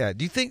just like that.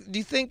 Do you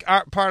think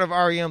part of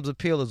R.E.M.'s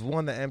appeal is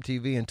one, the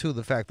MTV, and two,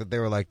 the fact that they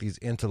were like these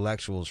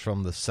intellectuals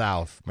from the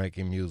South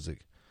making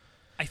music?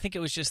 I think it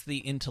was just the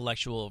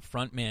intellectual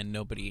frontman.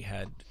 Nobody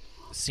had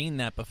seen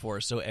that before,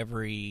 so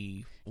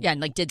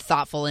and like did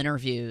thoughtful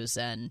interviews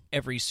and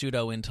every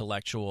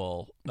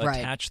pseudo-intellectual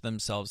attached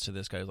themselves to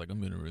this guy. Like,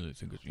 I'm gonna really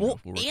think it's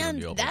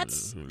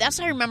and that's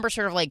how I remember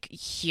sort of like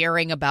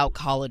hearing about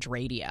college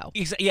radio.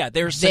 Yeah,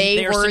 they're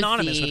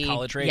synonymous with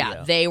college radio.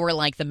 Yeah, they were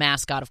like the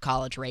mascot of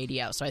college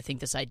radio. So I think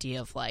this idea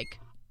of like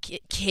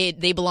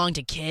kid, they belong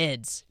to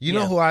kids. You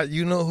know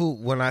who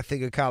when I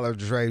think of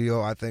college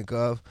radio, I think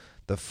of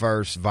the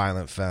first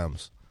Violent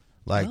Femmes.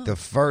 Like the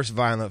first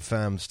Violent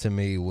Femmes to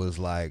me was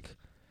like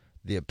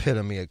the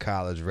epitome of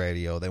college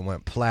radio. They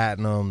went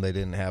platinum. They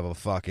didn't have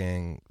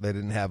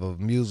a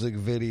music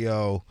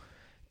video,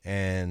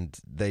 and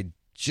they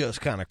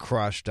just kind of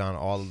crushed on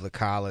all of the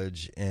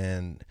college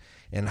and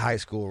high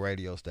school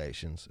radio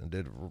stations and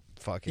did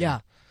fucking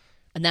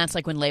And that's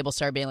like when labels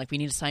started being like, we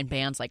need to sign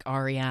bands like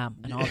R.E.M.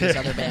 and all these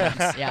other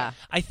bands. Yeah.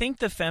 I think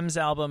the Femmes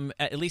album,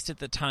 at least at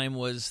the time,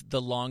 was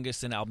the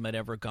longest an album had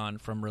ever gone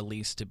from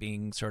release to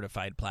being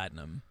certified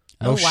platinum.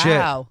 No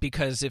wow. shit.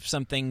 Because if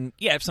something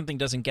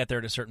doesn't get there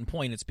at a certain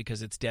point, it's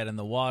because it's dead in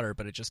the water,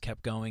 but it just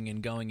kept going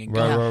and going and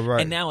going.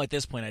 Right. And now at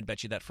this point, I'd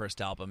bet you that first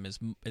album is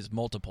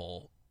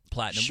multiple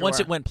platinum. Sure. Once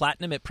it went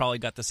platinum, it probably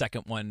got the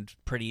second one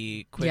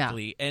pretty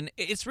quickly, and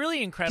it's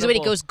really incredible. So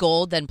it goes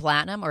gold then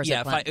platinum, or is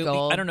it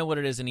gold? I don't know what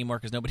it is anymore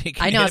because nobody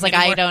can I know. get It's like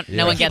anymore. I don't.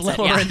 No one gets it.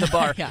 Lower in the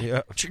bar.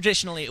 Yeah.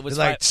 Traditionally, it was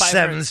like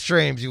 7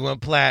 streams. You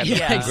went platinum.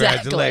 Yeah,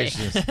 exactly.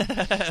 Congratulations.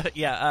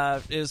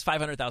 It was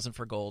 500,000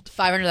 for gold,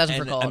 500,000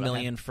 for gold, $1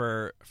 million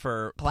for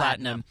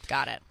platinum.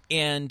 Got it.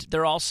 And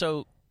they're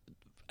also,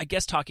 I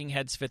guess, Talking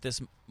Heads fit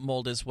this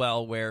mold as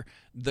well, where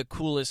the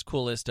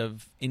coolest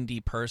of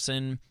indie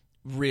person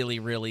really,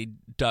 really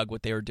dug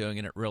what they were doing,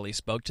 and it really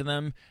spoke to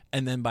them.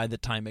 And then by the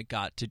time it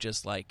got to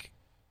just like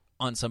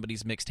on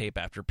somebody's mixtape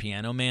after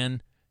Piano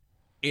Man,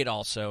 it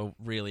also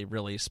really,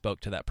 really spoke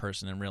to that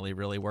person and really,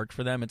 really worked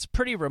for them. It's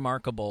pretty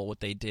remarkable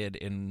what they did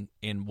in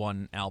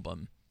one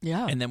album.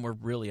 Yeah. And then we're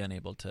really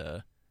unable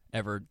to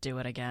ever do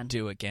it again.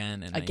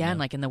 And again,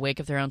 like in the wake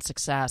of their own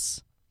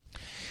success.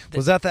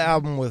 Was that the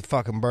album with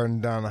fucking burning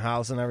down the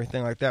house and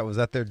everything like that? Was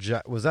that their?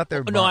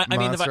 No, I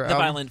mean the album?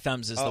 Violent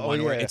Femmes is the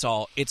one where yeah.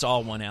 it's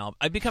all one album.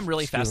 I've become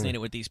really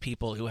fascinated with these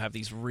people who have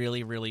these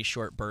really, really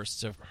short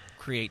bursts of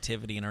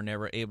creativity and are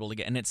never able to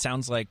get. And it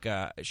sounds like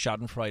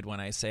Schadenfreude when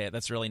I say it.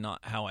 That's really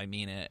not how I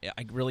mean it.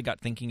 I really got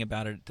thinking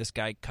about it. This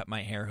guy Cut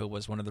My Hair, who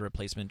was one of the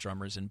replacement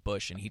drummers in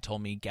Bush, and he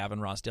told me Gavin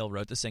Rossdale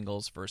wrote the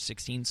singles for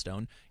 16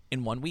 Stone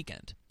in one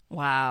weekend.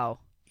 Wow.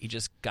 He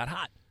just got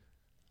hot.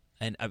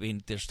 And I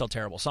mean, they're still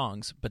terrible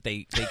songs, but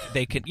they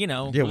could,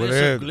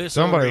 Yeah,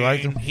 somebody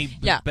liked them.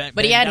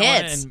 But he had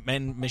hits.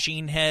 And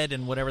Machine Head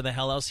and whatever the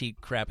hell else he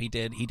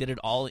did. He did it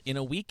all in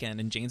a weekend.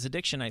 And Jane's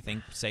Addiction, I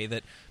think, say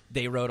that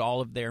they wrote all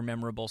of their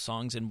memorable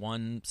songs in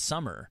one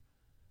summer.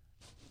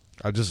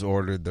 I just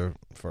ordered their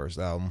first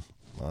album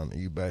on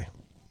eBay.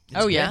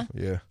 Yeah?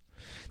 Yeah.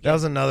 That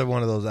was another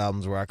one of those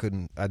albums where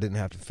I didn't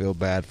have to feel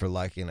bad for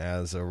liking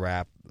as a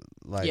rap.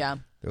 Like, yeah.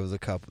 There was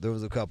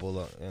a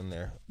couple in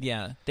there.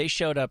 Yeah, they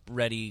showed up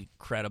ready,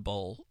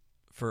 credible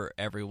for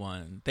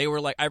everyone. They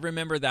were like, I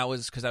remember that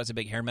was because I was a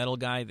big hair metal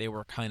guy. They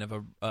were kind of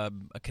a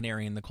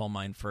canary in the coal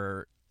mine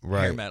for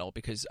hair metal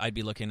because I'd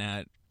be looking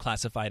at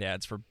classified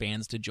ads for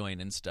bands to join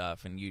and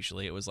stuff, and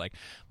usually it was like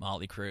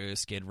Motley Crue,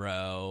 Skid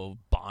Row,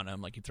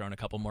 Bonham. Like you throw in a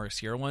couple more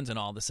obscure ones, and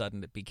all of a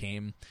sudden it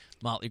became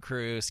Motley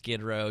Crue,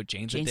 Skid Row,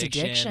 Jane's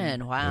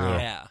Addiction. Wow.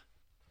 Yeah.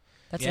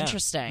 That's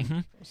interesting. Mm-hmm.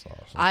 That's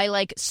awesome.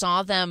 I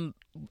saw them,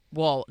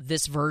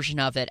 this version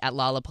of it at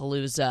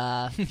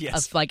Lollapalooza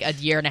of like a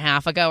year and a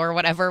half ago or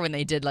whatever when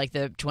they did like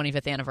the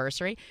 25th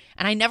anniversary.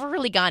 And I never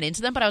really got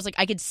into them, but I was like,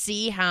 I could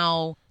see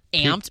how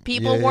amped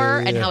people were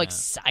and how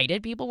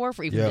excited people were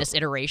for even this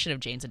iteration of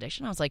Jane's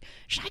Addiction. I was like,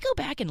 should I go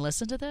back and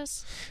listen to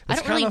this? I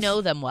don't really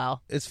know them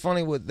well. It's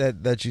funny with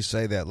that you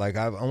say that. Like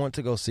I went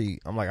to go see.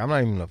 I'm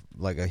not even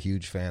a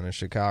huge fan of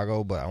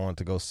Chicago, but I went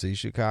to go see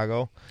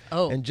Chicago.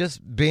 Oh, and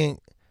just being.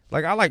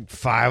 Like, I like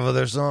 5 of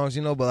their songs,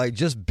 but like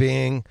just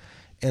being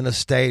in a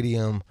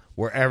stadium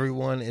where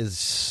everyone is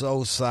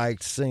so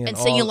psyched singing. And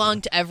sing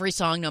along to every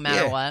song no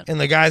matter what.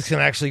 And the guys can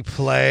actually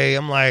play.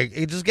 I'm like,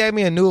 it just gave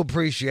me a new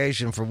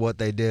appreciation for what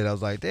they did. I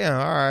was like, damn,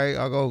 all right,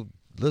 I'll go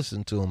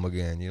listen to them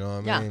again. You know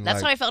what I mean? Yeah,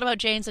 that's how I felt about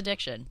Jane's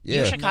Addiction.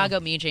 You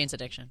Chicago, me Jane's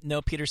Addiction.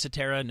 No Peter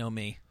Cetera, no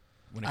me.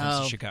 When it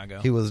comes to Chicago,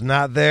 he was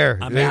not there.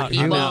 I'm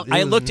out.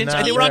 I looked into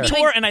it. They were on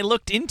tour, and I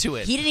looked into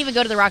it. He didn't even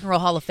go to the Rock and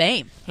Roll Hall of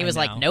Fame. He was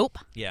like, nope.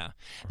 Yeah,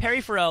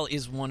 Perry Farrell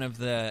is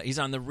he's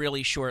on the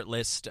really short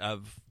list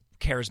of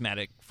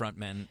charismatic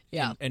frontmen.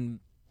 Yeah,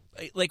 and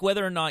like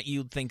whether or not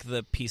you think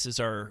the pieces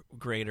are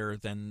greater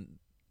than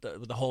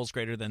the whole's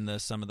greater than the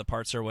sum of the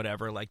parts or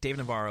whatever. Like Dave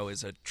Navarro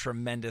is a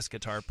tremendous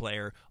guitar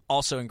player,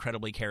 also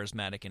incredibly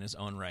charismatic in his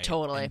own right.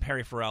 Totally. And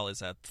Perry Farrell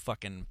is a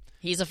fucking.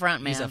 He's a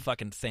front man. He's a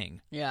fucking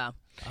thing. Yeah.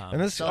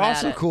 And it's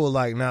also cool,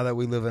 like, now that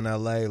we live in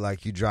L.A.,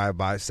 like, you drive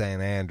by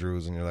St.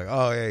 Andrews, and you're like,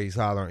 oh, yeah,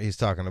 he's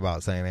talking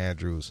about St.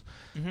 Andrews,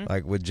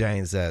 like what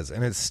Jane says.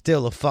 And it's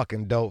still a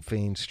fucking dope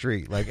fiend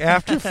street. Like,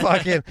 after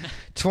fucking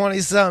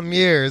 20-something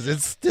years,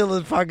 it's still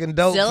a fucking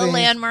dope Still fiend. a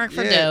landmark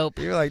for dope.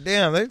 You're like,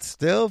 damn, they're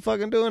still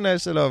fucking doing that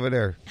shit over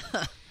there.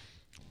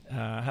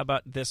 How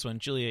about this one?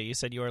 Julia, you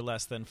said you are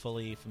less than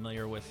fully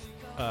familiar with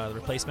the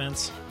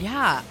Replacements.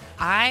 Yeah,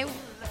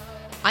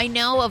 I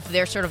know of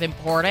their sort of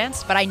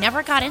importance, but I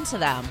never got into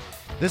them.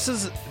 This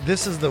is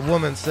the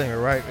woman singer,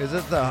 right? Is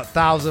it the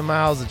 1,000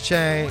 Miles of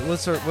Chain?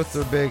 What's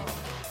her big?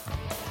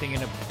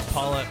 Thinking of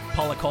Paula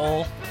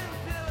Cole.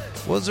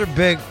 What's her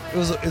big?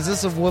 Is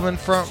this a woman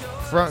front?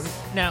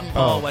 No,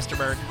 Paula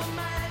Westerberg.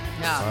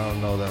 Yeah, I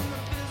don't know them.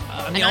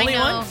 I'm the only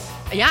one.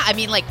 Yeah, I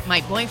mean, like, my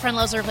boyfriend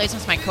loves the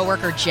Replacements. My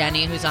coworker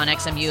Jenny, who's on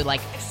XMU,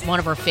 like, one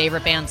of her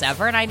favorite bands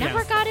ever, and I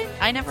never got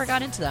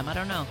into them. I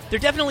don't know. They're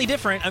definitely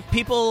different.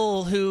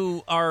 People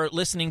who are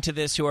listening to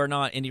this who are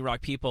not indie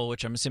rock people,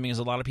 which I'm assuming is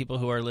a lot of people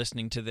who are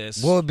listening to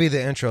this. What would be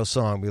the intro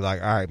song? Be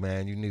like, all right,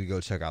 man, you need to go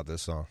check out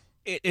this song.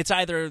 It's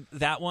either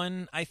that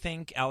one, I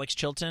think, Alex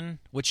Chilton,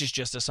 which is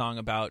just a song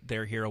about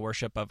their hero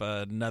worship of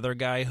another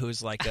guy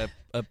who's like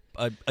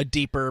a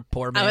deeper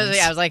poor man.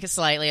 I was like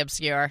slightly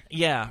obscure.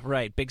 Yeah,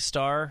 right. Big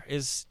Star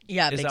is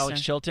Alex Star.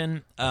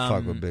 Chilton.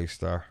 Fuck with Big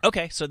Star.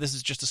 Okay, so this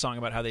is just a song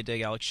about how they dig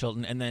Alex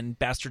Chilton, and then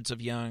Bastards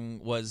of Young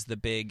was the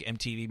big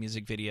MTV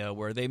music video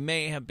where they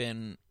may have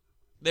been.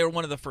 They were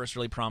one of the first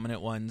really prominent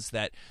ones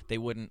that they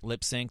wouldn't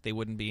lip sync. They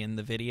wouldn't be in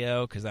the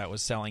video because that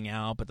was selling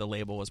out, but the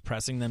label was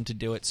pressing them to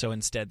do it. So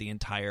instead, the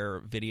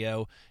entire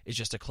video is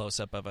just a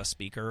close-up of a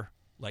speaker,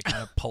 like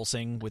kind of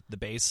pulsing with the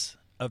bass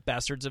of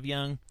Bastards of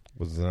Young.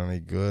 Was it any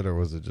good, or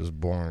was it just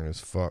boring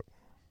as fuck?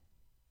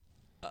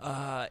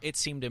 It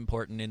seemed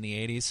important in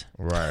the 80s.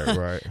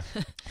 Right.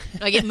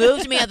 Like, it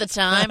moved me at the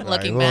time,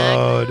 looking back.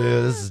 Oh,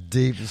 dude, this is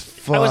deep as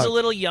fuck. I was a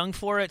little young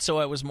for it,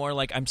 so it was more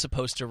like, I'm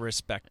supposed to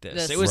respect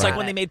this. It was like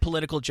when they made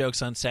political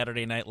jokes on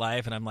Saturday Night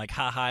Live, and I'm like,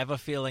 haha, I have a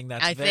feeling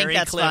that's very think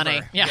that's clever.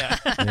 funny.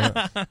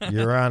 Yeah.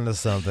 You're onto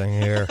something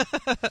here.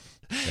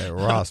 At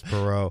Ross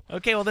Perot.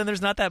 Okay, well, then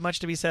there's not that much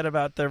to be said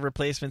about the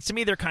Replacements. To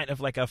me, they're kind of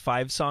like a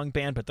 5-song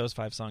band, but those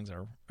 5 songs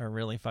are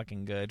really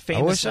fucking good.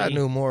 Famously, I wish I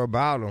knew more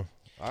about them.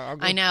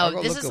 I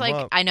know. This is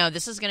like, I know.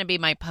 This is going to be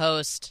my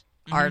post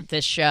art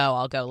this show.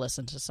 I'll go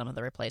listen to some of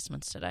the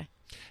Replacements today.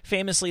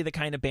 Famously, the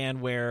kind of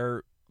band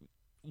where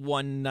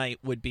one night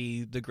would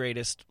be the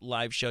greatest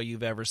live show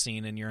you've ever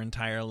seen in your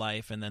entire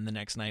life, and then the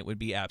next night would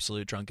be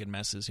absolute drunken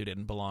messes who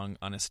didn't belong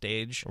on a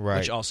stage,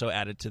 which also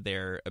added to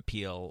their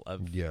appeal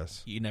of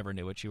you never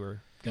knew what you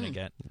were going to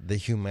get. The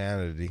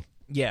humanity.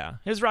 Yeah,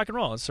 it was rock and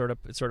roll. It's sort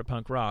of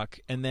punk rock.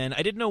 And then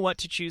I didn't know what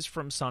to choose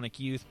from Sonic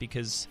Youth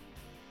because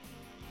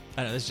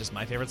I don't know, this is just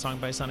my favorite song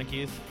by Sonic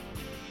Youth.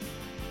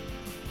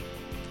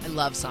 I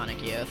love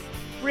Sonic Youth.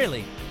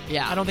 Really?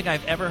 Yeah. I don't think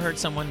I've ever heard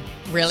someone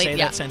say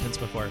that sentence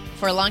before.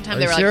 For a long time,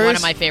 they were serious? like one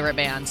of my favorite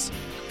bands.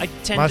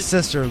 My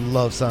sister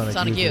loves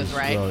Sonic Youth,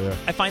 right? Well, yeah.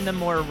 I find them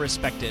more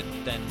respected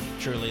than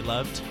truly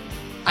loved.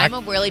 I'm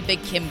a really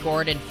big Kim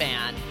Gordon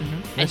fan.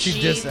 And she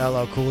dissed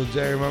LL Cool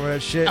J. Remember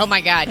that shit? Oh,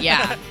 my God,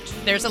 yeah.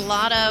 There's a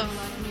lot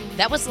of...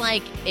 That was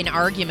like an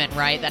argument,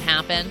 right, that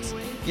happened?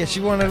 Yeah,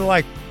 she wanted to,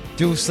 like,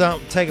 do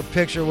something, take a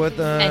picture with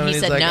him. And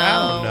he's like, no.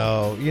 I don't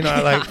know. You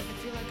know, like...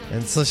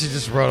 And so she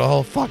just wrote a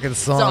whole fucking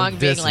song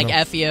being like,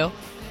 F you.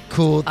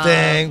 Cool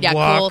thing,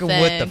 walking cool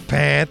thing. with the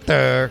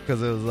Panther,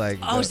 because it was like...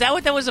 Oh, is that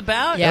what that was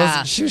about?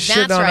 Yeah. She was That's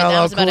shitting on right,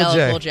 that was LL about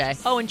Cool LL Cool J.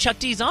 Oh, and Chuck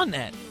D's on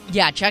that.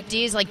 Yeah, Chuck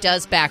D's like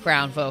does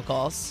background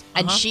vocals.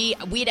 And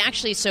we'd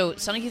actually, so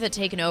Sonic Youth had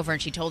taken over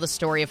and she told the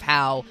story of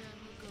how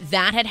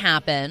that had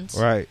happened.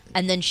 Right.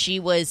 And then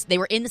they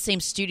were in the same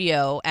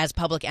studio as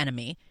Public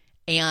Enemy.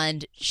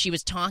 And she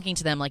was talking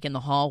to them like in the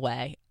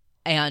hallway.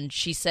 And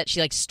she said, she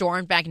like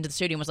stormed back into the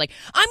studio and was like,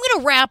 I'm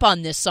going to rap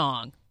on this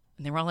song.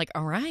 And they were all like,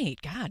 all right,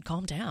 God,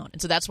 calm down.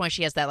 And so that's why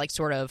she has that like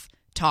sort of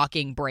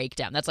talking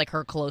breakdown. That's like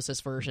her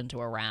closest version to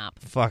a rap.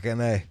 Fucking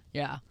A.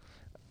 Yeah.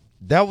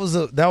 That was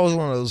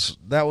one of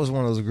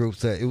those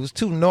groups that it was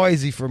too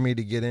noisy for me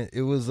to get in.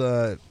 It was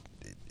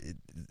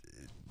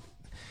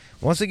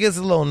once it gets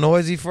a little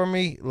noisy for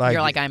me, like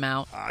you're like, I'm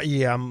out.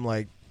 Yeah, I'm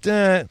like,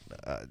 I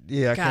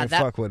can't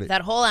fuck with it.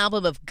 That whole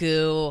album of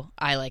Goo,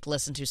 I like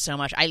listened to so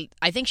much.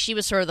 I think she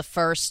was sort of the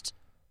first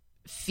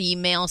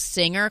female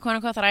singer, quote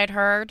unquote, that I had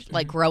heard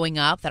like growing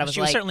up. That I was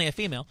she was certainly a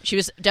female. She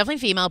was definitely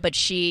female, but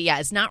she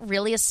is not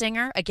really a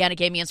singer. Again, it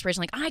gave me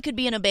inspiration. Like I could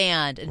be in a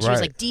band, and she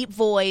was like deep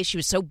voice. She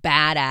was so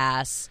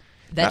badass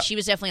that she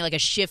was definitely like a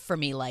shift for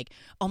me. Like,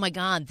 oh my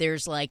God,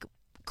 there's like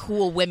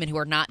cool women who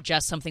are not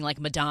just something like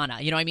Madonna.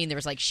 You know what I mean? There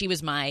was like she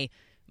was my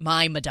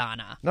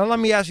Madonna. Now let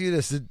me ask you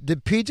this: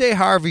 Did PJ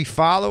Harvey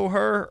follow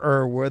her,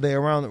 or were they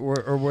around,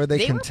 or were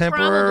they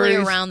contemporaries? They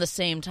were probably around the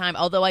same time.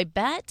 Although I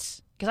bet.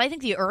 Because I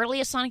think the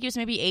earliest Sonic Youth was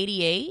maybe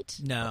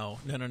 88. No.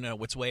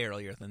 What's way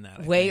earlier than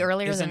that?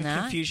 Earlier than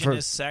that? Confusion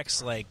is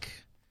sex, like...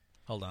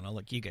 Hold on, I'll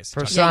look. You guys...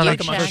 For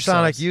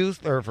Sonic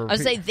Youth? Or for I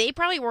would say they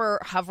probably were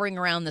hovering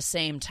around the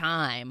same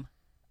time.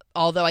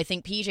 Although I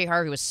think PJ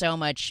Harvey was so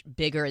much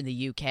bigger in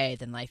the UK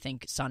than I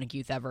think Sonic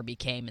Youth ever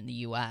became in the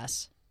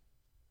US.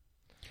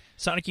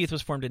 Sonic Youth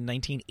was formed in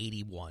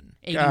 1981.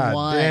 81.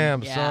 God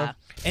damn, yeah. son.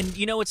 And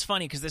you know what's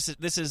funny? Because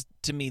this is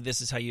to me,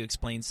 this is how you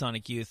explain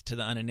Sonic Youth to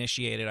the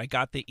uninitiated. I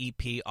got the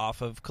EP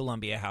off of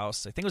Columbia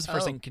House. I think it was the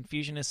first thing.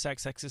 Confusion is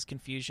sex, sex is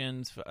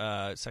confusion,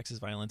 sex is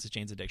violence, is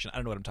Jane's addiction. I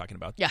don't know what I'm talking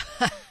about. Yeah.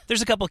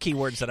 There's a couple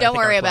keywords that I don't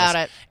think worry are about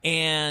close. it.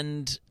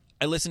 And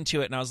I listened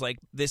to it and I was like,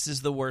 this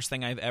is the worst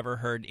thing I've ever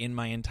heard in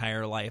my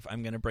entire life.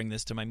 I'm going to bring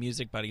this to my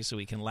music buddy so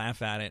we can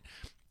laugh at it.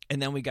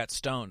 And then we got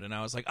stoned, and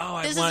I was like,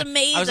 this is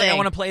amazing. I was like, I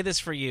want to play this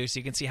for you so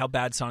you can see how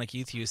bad Sonic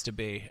Youth used to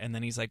be. And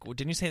then he's like, well,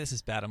 didn't you say this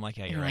is bad? I'm like,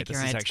 yeah, you're right.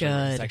 This is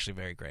actually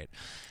very great.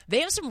 They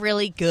have some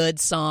really good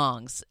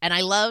songs, and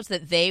I loved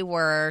that they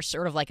were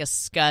sort of like a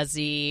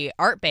scuzzy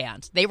art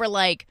band. They were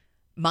like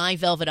My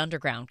Velvet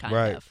Underground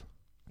kind of,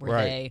 where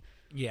they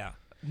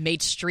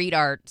made street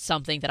art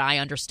something that I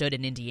understood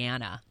in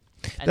Indiana.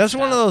 That's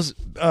one of those,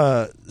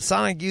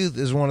 Sonic Youth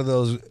is one of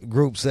those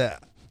groups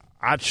that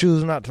I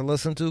choose not to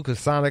listen to because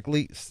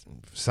sonically,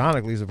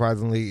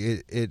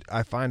 surprisingly,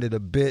 I find it a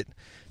bit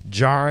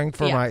jarring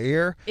for my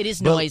ear. It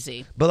is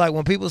noisy. But like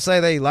when people say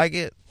they like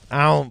it,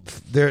 I don't.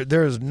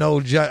 There's no.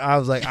 I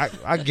was like,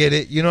 I get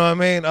it. You know what I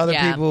mean? Other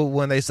people,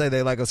 when they say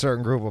they like a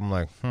certain group, I'm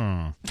like,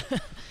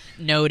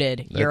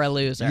 Noted. You're a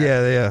loser.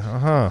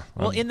 Yeah.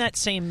 Well, in that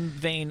same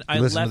vein, I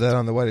listened left to that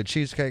on the way to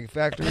Cheesecake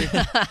Factory.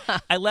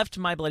 I left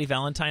My Bloody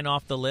Valentine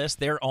off the list.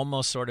 They're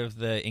almost sort of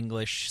the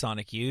English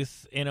Sonic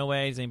Youth in a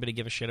way. Does anybody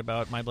give a shit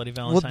about My Bloody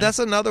Valentine? Well, that's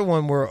another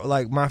one where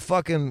like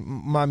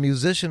my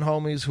musician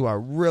homies who I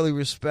really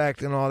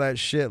respect and all that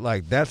shit.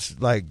 Like that's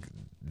like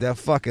that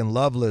fucking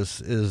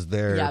Loveless is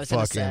their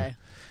fucking.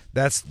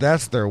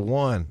 That's their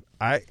one.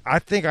 I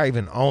think I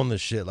even own the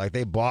shit. Like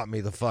they bought me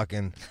the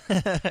fucking.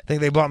 I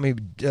think they bought me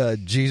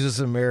Jesus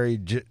and Mary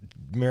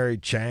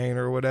Chain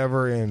or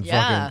whatever, and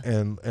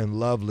fucking and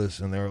Loveless,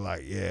 and they were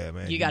like, "Yeah,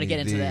 man, you got to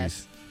get into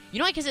this." You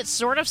know, because it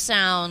sort of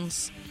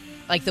sounds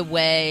like the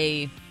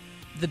way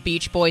the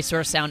Beach Boys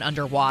sort of sound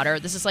underwater.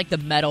 This is like the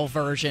metal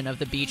version of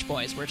the Beach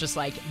Boys, where it's just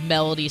like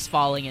melodies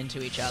falling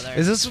into each other.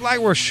 Is this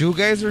like where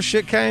shoegazer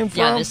shit came from?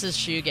 Yeah, this is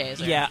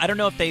shoegazer. Yeah, I don't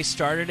know if they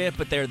started it,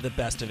 but they're the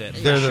best of it.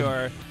 For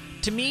sure.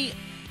 To me,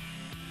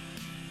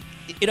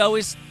 it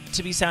always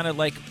to me sounded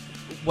like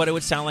what it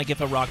would sound like if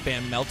a rock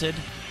band melted.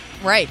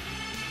 Right.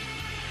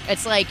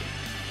 It's like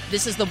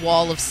this is the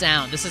wall of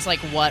sound. This is like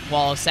what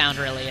wall of sound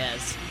really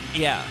is.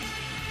 Yeah.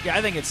 Yeah,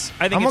 I think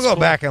I'm gonna go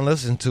back and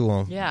listen to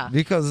them. Yeah.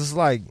 Because it's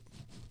like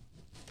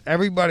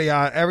everybody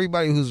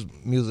whose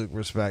music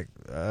respect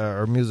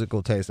or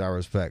musical taste I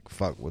respect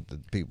fuck with the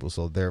people,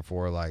 so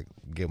therefore like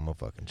give them a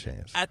fucking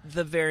chance. At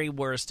the very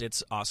worst,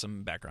 it's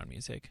awesome background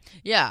music.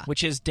 Yeah.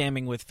 Which is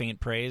damning with faint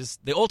praise.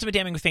 The ultimate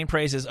damning with faint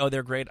praise is, oh,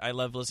 they're great. I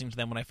love listening to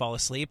them when I fall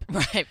asleep.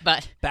 Right,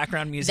 but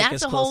background music that's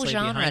is a whole closely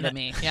genre behind to it.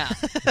 me. Yeah.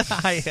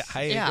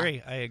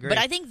 I agree. But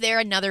I think they're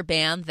another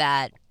band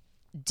that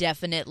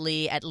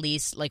definitely, at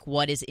least like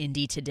what is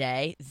indie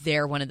today,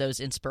 they're one of those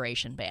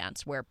inspiration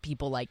bands where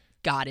people like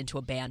got into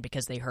a band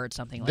because they heard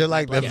something like they're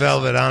like the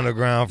Velvet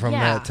Underground from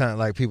that time.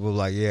 Like people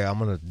like, I'm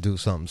gonna do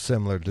something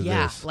similar to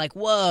this. Like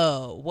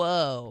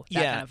whoa,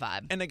 that kind of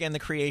vibe. And again, the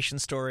Creation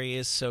story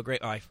is so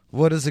great.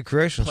 What is the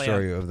Creation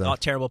story of them?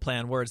 Terrible play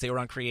on words. They were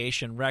on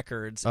Creation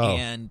Records,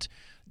 and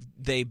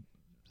the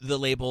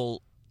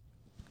label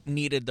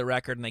needed the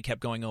record, and they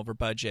kept going over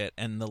budget,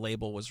 and the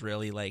label was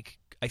really like,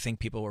 I think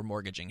people were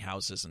mortgaging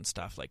houses and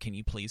stuff. Like, can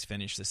you please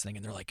finish this thing?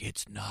 And they're like,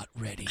 it's not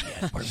ready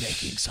yet. We're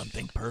making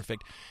something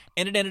perfect.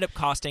 And it ended up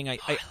costing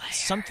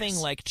something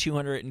like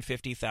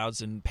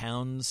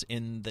 £250,000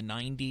 in the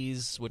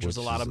 90s, which was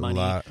a lot of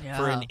money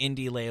for an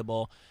indie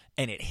label.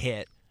 And it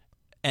hit.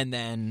 And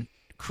then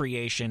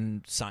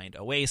Creation signed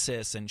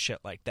Oasis and shit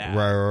like that.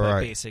 Right. But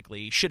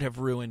basically should have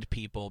ruined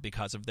people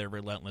because of their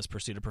relentless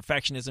pursuit of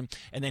perfectionism.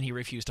 And then he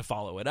refused to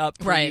follow it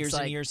up for years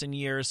and years and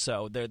years.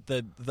 So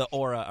the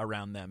aura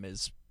around them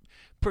is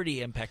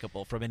pretty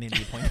impeccable from an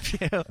indie point of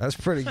view. That's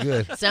pretty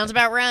good. Sounds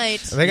about right.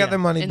 They got their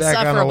money back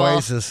on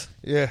Oasis.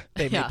 Yeah.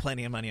 They made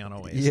plenty of money on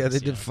Oasis. Yeah, they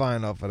did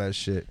fine off of that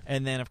shit.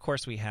 And then, of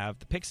course, we have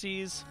the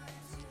Pixies.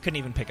 Couldn't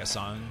even pick a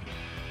song.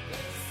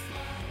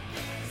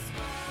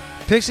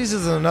 Pixies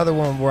is another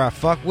one where I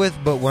fuck with,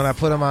 but when I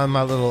put them on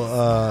my little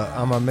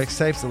on my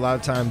mixtapes, a lot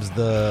of times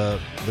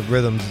the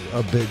rhythm's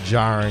a bit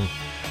jarring.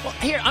 Well,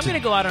 here, I'm going to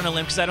go out on a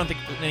limb because I don't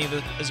think any of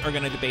us are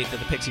going to debate that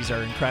the Pixies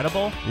are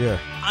incredible. Yeah.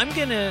 I'm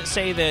going to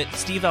say that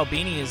Steve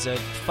Albini is a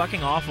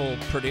fucking awful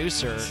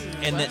producer,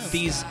 and that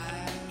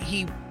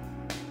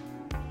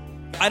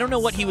I don't know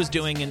what he was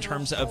doing in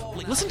terms of,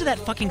 like, listen to that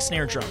fucking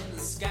snare drum.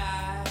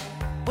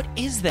 What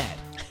is that?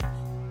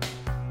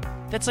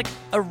 That's like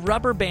a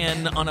rubber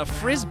band on a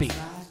Frisbee.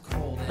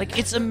 Like,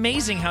 it's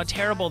amazing how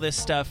terrible this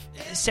stuff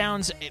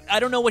sounds. I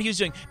don't know what he was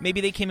doing. Maybe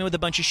they came in with a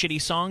bunch of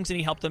shitty songs and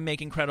he helped them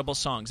make incredible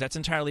songs. That's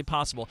entirely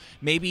possible.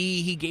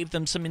 Maybe he gave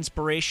them some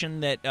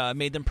inspiration that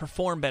made them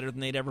perform better than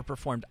they'd ever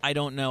performed. I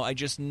don't know. I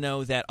just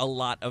know that a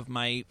lot of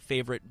my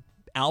favorite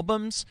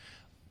albums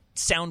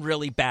sound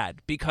really bad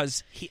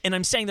because and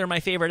I'm saying they're my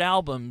favorite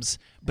albums,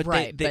 but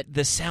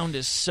the sound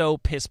is so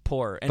piss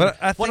poor. And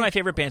one of my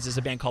favorite bands is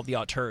a band called The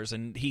Auteurs,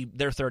 and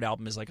their third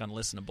album is like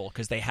unlistenable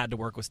because they had to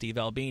work with Steve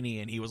Albini,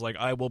 and he was like,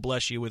 I will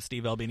bless you with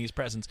Steve Albini's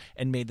presence,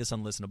 and made this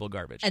unlistenable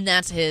garbage. And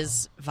that's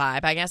his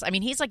vibe, I guess. I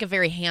mean, he's like a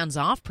very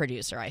hands-off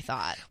producer, I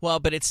thought. Well,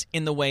 but it's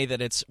in the way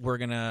that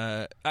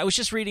I was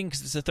just reading,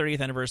 because it's the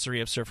 30th anniversary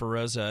of Surfer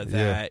Rosa,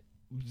 that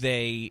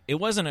it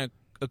wasn't a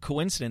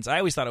coincidence. I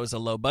always thought it was a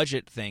low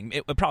budget thing.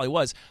 It probably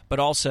was, but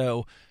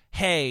also,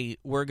 hey,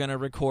 we're going to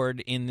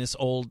record in this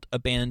old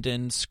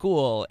abandoned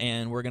school,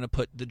 and we're going to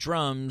put the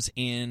drums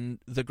in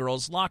the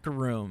girls' locker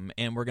room,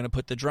 and we're going to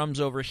put the drums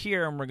over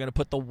here, and we're going to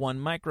put the one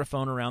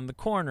microphone around the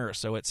corner,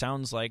 so it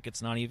sounds like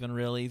it's not even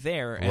really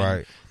there.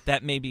 And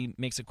that maybe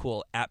makes a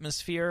cool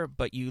atmosphere,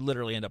 but you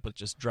literally end up with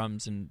just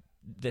drums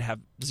that have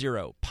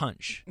zero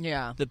punch.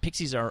 Yeah. The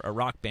Pixies are a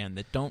rock band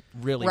that don't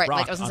really rock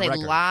like I was on going to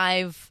say, record.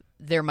 Live,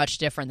 they're much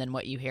different than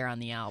what you hear on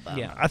the album.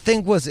 Yeah. I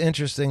think what's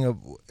interesting of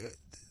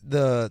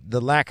the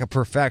lack of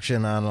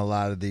perfection on a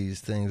lot of these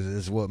things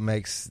is what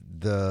makes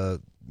the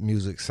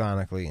music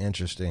sonically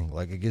interesting.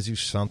 Like, it gives you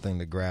something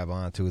to grab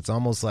onto. It's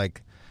almost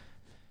like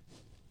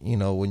you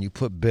know, when you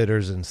put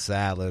bitters in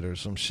salad or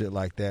some shit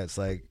like that, it's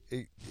like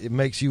it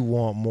makes you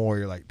want more.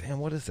 You're like, damn,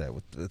 what is that?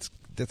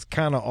 That's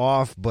kind of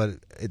off, but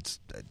it's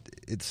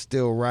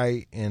still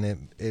right,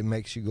 and it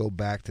makes you go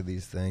back to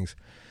these things.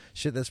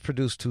 Shit that's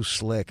produced too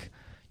slick.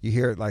 You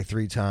hear it like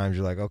 3 times,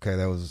 you're like, okay,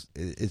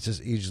 it's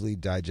just easily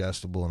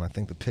digestible, and I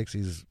think the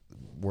Pixies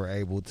were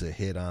able to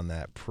hit on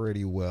that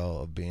pretty well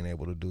of being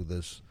able to do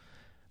this,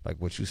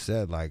 like what you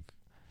said, like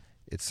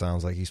it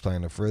sounds like he's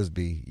playing a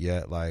Frisbee,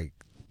 yet like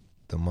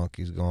the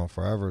Monkeys Gone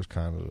Forever is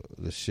kind of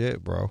the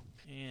shit, bro.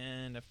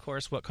 And of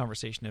course, what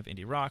conversation of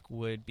indie rock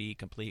would be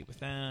complete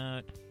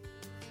without?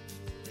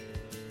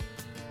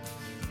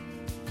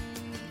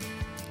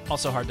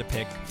 Also hard to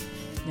pick.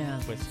 Yeah.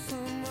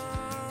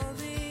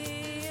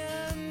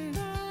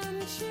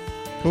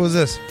 Who is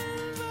this?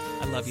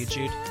 I Love You,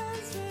 Jude.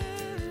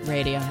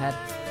 Radiohead.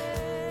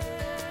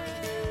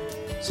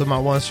 So my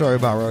one story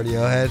about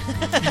Radiohead.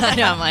 I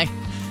know, I'm like,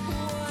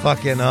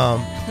 fucking,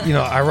 you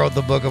know, I wrote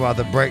the book about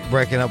the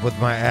breaking up with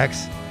my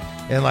ex,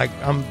 and like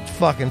I'm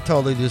fucking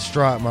totally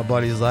distraught. My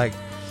buddy's like,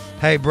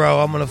 hey bro,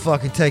 I'm gonna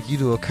fucking take you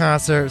to a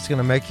concert. It's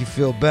gonna make you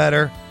feel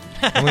better.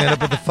 And we end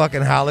up at the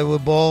fucking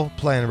Hollywood Bowl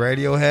playing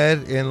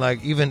Radiohead, and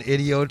like even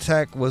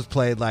Idiotech was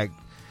played like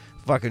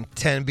fucking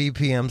 10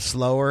 BPM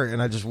slower,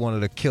 and I just wanted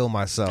to kill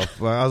myself.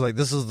 But I was like,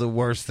 this is the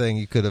worst thing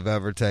you could have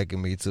ever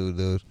taken me to,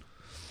 dude.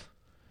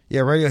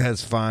 Yeah,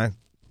 Radiohead's fine.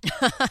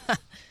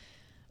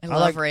 I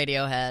love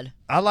Radiohead.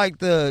 I like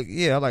the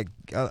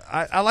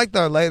I like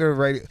the later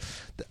radio.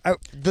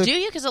 Do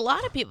you? Because a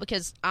lot of people,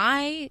 because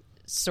I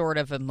sort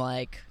of am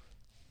like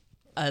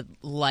a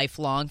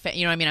lifelong fan.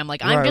 You know what I mean? I'm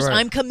like,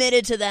 I'm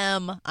committed to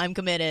them. I'm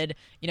committed.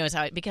 You know, it's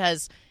how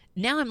because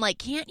now I'm like,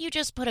 can't you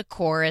just put a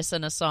chorus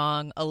in a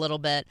song a little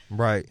bit?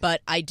 Right.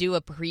 But I do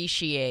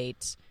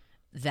appreciate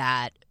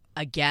that,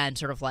 again,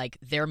 sort of like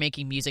they're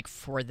making music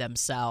for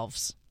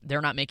themselves.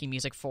 They're not making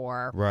music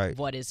for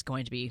what is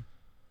going to be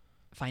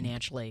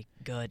financially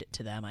good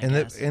to them, I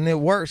guess. And it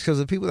works because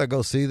the people that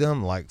go see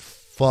them, like,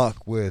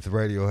 fuck with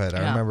Radiohead.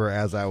 I remember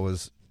as I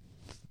was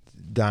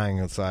dying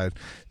inside,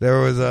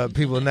 there was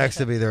people next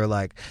to me, they were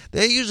like,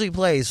 they usually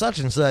play such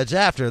and such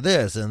after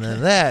this and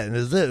then that, and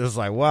it's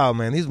like, wow,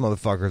 man, these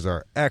motherfuckers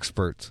are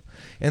experts.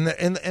 And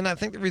I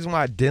think the reason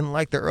why I didn't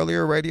like the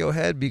earlier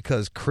Radiohead,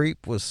 because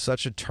Creep was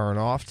such a turn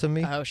off to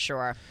me. Oh,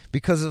 sure.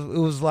 Because it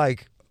was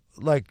like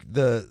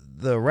the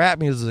rap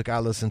music I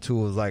listened to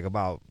was like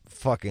about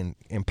fucking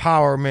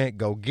empowerment,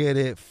 go get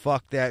it,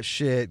 fuck that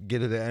shit,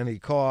 get it at any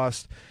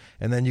cost.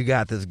 And then you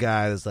got this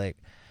guy that's like,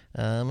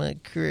 I'm a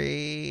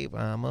creep,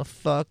 I'm a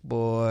fuck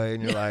boy,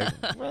 and you're like,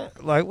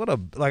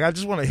 I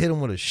just want to hit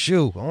him with a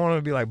shoe. I want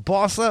to be like,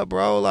 boss up,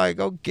 bro, like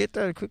go get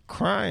that, quit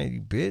crying,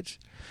 you bitch.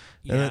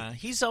 Yeah,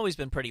 he's always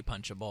been pretty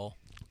punchable.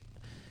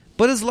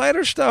 But his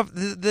later stuff,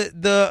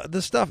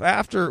 the stuff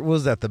after,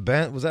 was that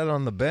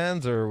on the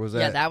Bends, or was that?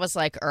 Yeah, that was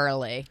like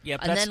early. Yeah,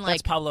 and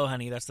that's Pablo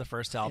Honey. That's the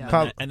first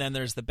album, and then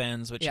there's the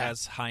Bends, which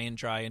has High and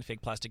Dry and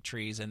Fake Plastic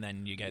Trees, and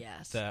then you get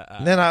the.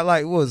 Then I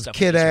like was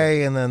Kid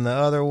A, and then the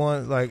other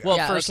one like. Well,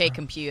 first, OK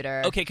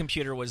Computer. OK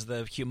Computer was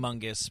the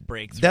humongous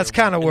breakthrough. That's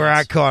kind of where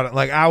I caught it.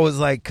 Like I was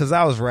like, because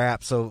I was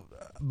rap, so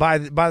by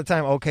the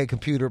time OK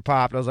Computer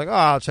popped, I was like, oh,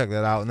 I'll check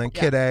that out, and then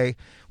Kid A.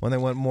 When they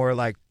went more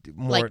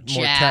more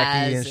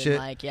techy and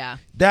shit,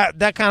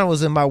 that kind of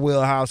was in my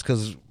wheelhouse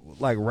because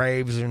like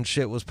raves and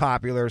shit was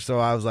popular. So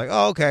I was like,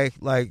 oh, okay,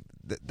 like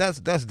that's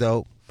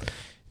dope.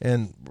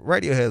 And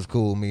Radiohead's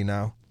cool with me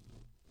now.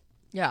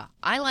 Yeah,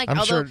 I like.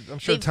 I'm sure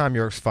Tom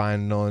York's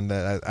fine knowing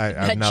that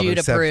I've now Jude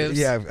accepted. Approves.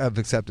 Yeah, I've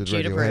accepted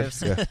Jude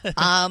Radiohead.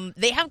 Yeah.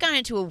 They have gone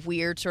into a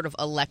weird sort of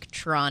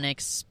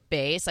electronic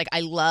space. Like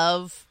I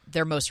love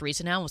their most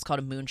recent album was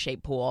called A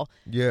Moon-Shaped Pool.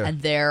 Yeah,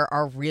 and there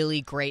are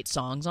really great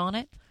songs on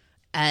it.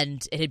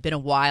 And it had been a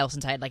while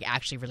since I had like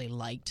actually really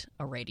liked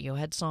a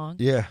Radiohead song.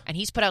 Yeah. And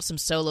he's put out some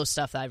solo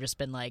stuff that I've just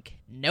been like,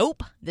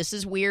 nope, this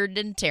is weird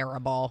and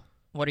terrible.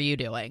 What are you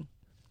doing?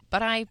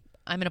 But I'm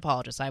an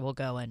apologist. I will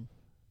go and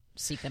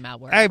seek them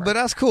out wherever. Hey, but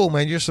that's cool,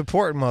 man. You're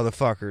supporting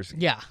motherfuckers.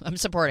 Yeah, I'm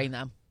supporting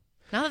them.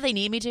 Not that they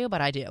need me to,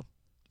 but I do.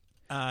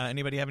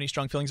 Anybody have any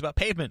strong feelings about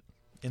Pavement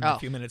in the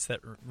few minutes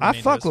that remain? I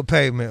fuck with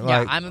Pavement.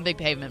 Like, yeah, I'm a big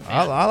Pavement fan.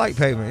 I like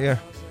Pavement, yeah.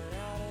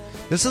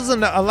 This is a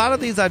lot of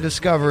these I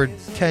discovered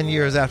 10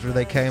 years after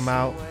they came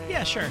out.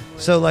 Yeah, sure.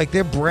 So, like,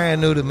 they're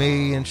brand new to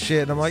me and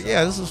shit. And I'm like,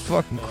 yeah, this is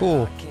fucking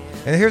cool.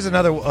 And here's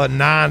another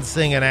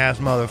non-singing ass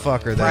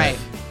motherfucker. Right.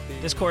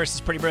 This chorus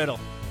is pretty brittle.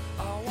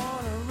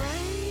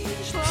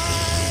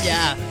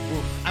 Yeah.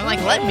 I'm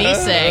like, let me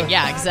sing.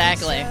 Yeah,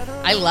 exactly.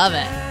 I love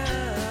it.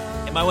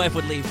 And my wife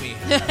would leave me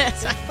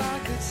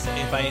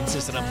if I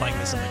insisted on playing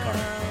this in the car.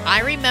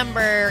 I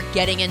remember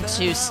getting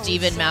into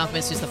Stephen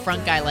Malkmus, who's the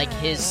front guy, like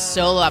his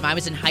solo album. I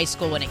was in high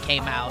school when it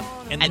came out.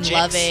 And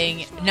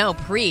loving... No,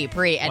 pre.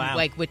 And wow.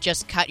 like with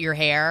Just Cut Your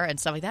Hair and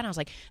stuff like that. And I was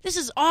like, this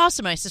is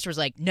awesome. My sister was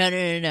like, no.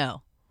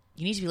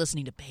 You need to be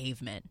listening to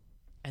Pavement.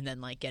 And then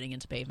like getting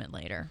into Pavement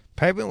later.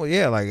 Pavement, well,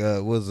 yeah, like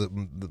was it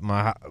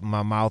my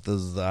mouth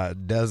is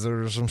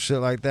desert or some shit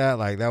like that.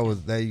 Like I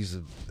used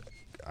to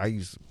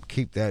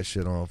keep that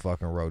shit on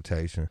fucking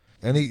rotation.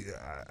 I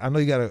know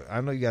you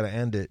gotta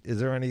end it. Is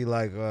there any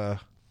like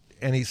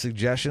any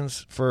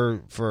suggestions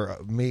for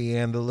me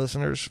and the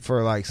listeners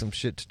for like some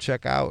shit to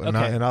check out?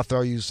 And I'll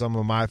throw you some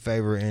of my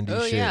favorite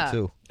indie shit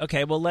too.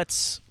 Okay, well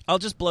I'll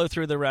just blow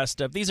through the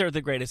rest of these are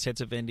the greatest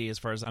hits of indie as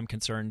far as I'm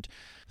concerned.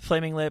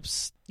 Flaming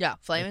Lips. Yeah,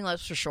 Flaming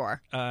Lips for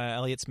sure.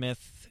 Elliott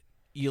Smith.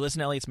 You listen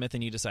to Elliott Smith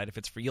and you decide if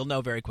it's free. You'll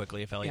know very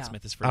quickly if Elliott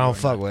Smith is free. I don't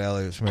fuck with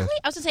Elliott Smith.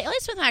 I was gonna say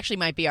Elliott Smith actually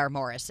might be our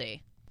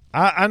Morrissey.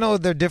 I know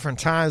they're different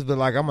times, but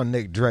like I'm a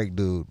Nick Drake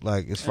dude.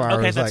 Like as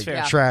far as like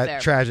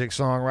tragic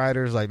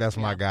songwriters, like that's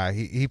my guy.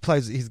 He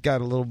plays. He's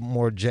got a little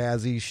more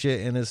jazzy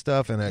shit in his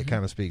stuff, and that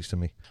kind of speaks to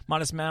me.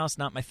 Modest Mouse,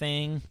 Not My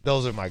Thing.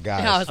 Those are my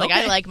guys. I was like,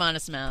 I like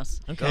Modest Mouse.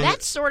 Okay.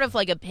 That's sort of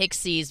like a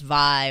Pixies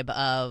vibe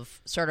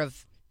of sort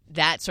of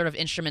that sort of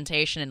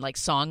instrumentation and like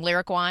song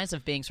lyric wise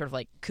of being sort of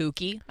like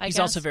kooky. He's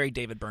also very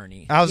David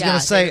Byrne. I was gonna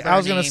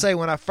say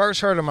when I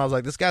first heard him, I was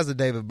like, this guy's a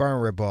David Byrne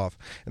ripoff.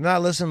 And then I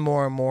listened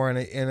more and more,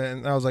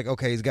 and I was like,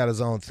 okay, he's got his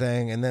own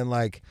thing. And then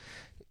like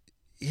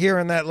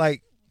hearing that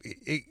like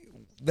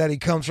that he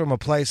comes from a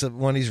place of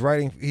when he's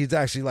writing, he's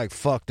actually like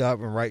fucked up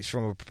and writes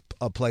from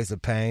a place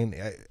of pain.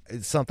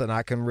 It's something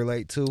I can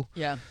relate to.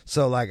 Yeah.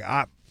 So like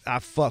I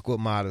fuck with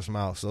Modest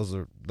Mouse. Those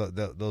are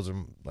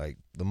like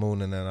the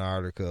Moon in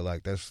Antarctica.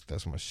 Like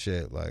that's my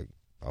shit. Like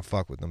I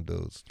fuck with them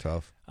dudes.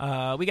 Tough.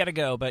 We got to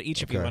go, but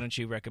each of you, why don't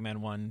you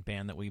recommend one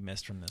band that we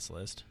missed from this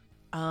list?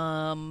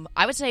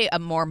 I would say a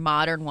more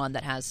modern one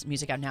that has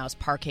music out now is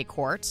Parquet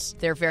Courts.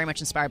 They're very much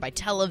inspired by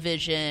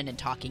Television and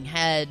Talking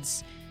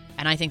Heads,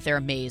 and I think they're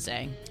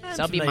amazing. So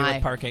that'll be my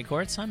Parquet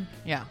Courts, son.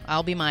 Yeah,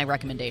 I'll be my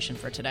recommendation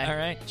for today. All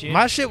right, June.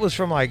 My shit was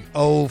from like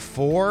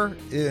 2004,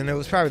 and it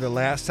was probably the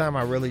last time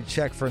I really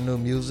checked for new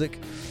music,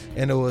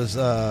 and it was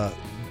the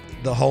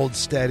Hold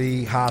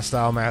Steady,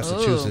 Hostile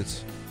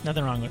Massachusetts. Ooh.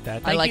 Nothing wrong with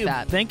that. I like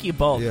that. Thank you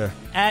both. Yeah.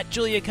 At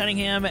Julia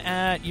Cunningham,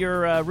 at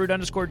your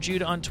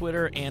Rude_Jude on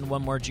Twitter, and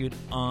one more Jude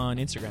on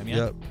Instagram. Yeah.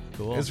 Yep.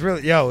 Cool. It's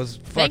really it's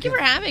fucking. Thank you for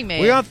having me.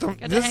 We on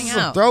this is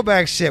some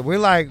throwback shit. We're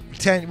like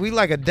we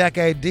like a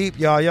decade deep,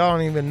 y'all. Y'all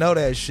don't even know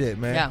that shit,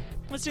 man. Yeah.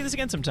 Let's do this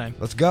again sometime.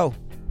 Let's go.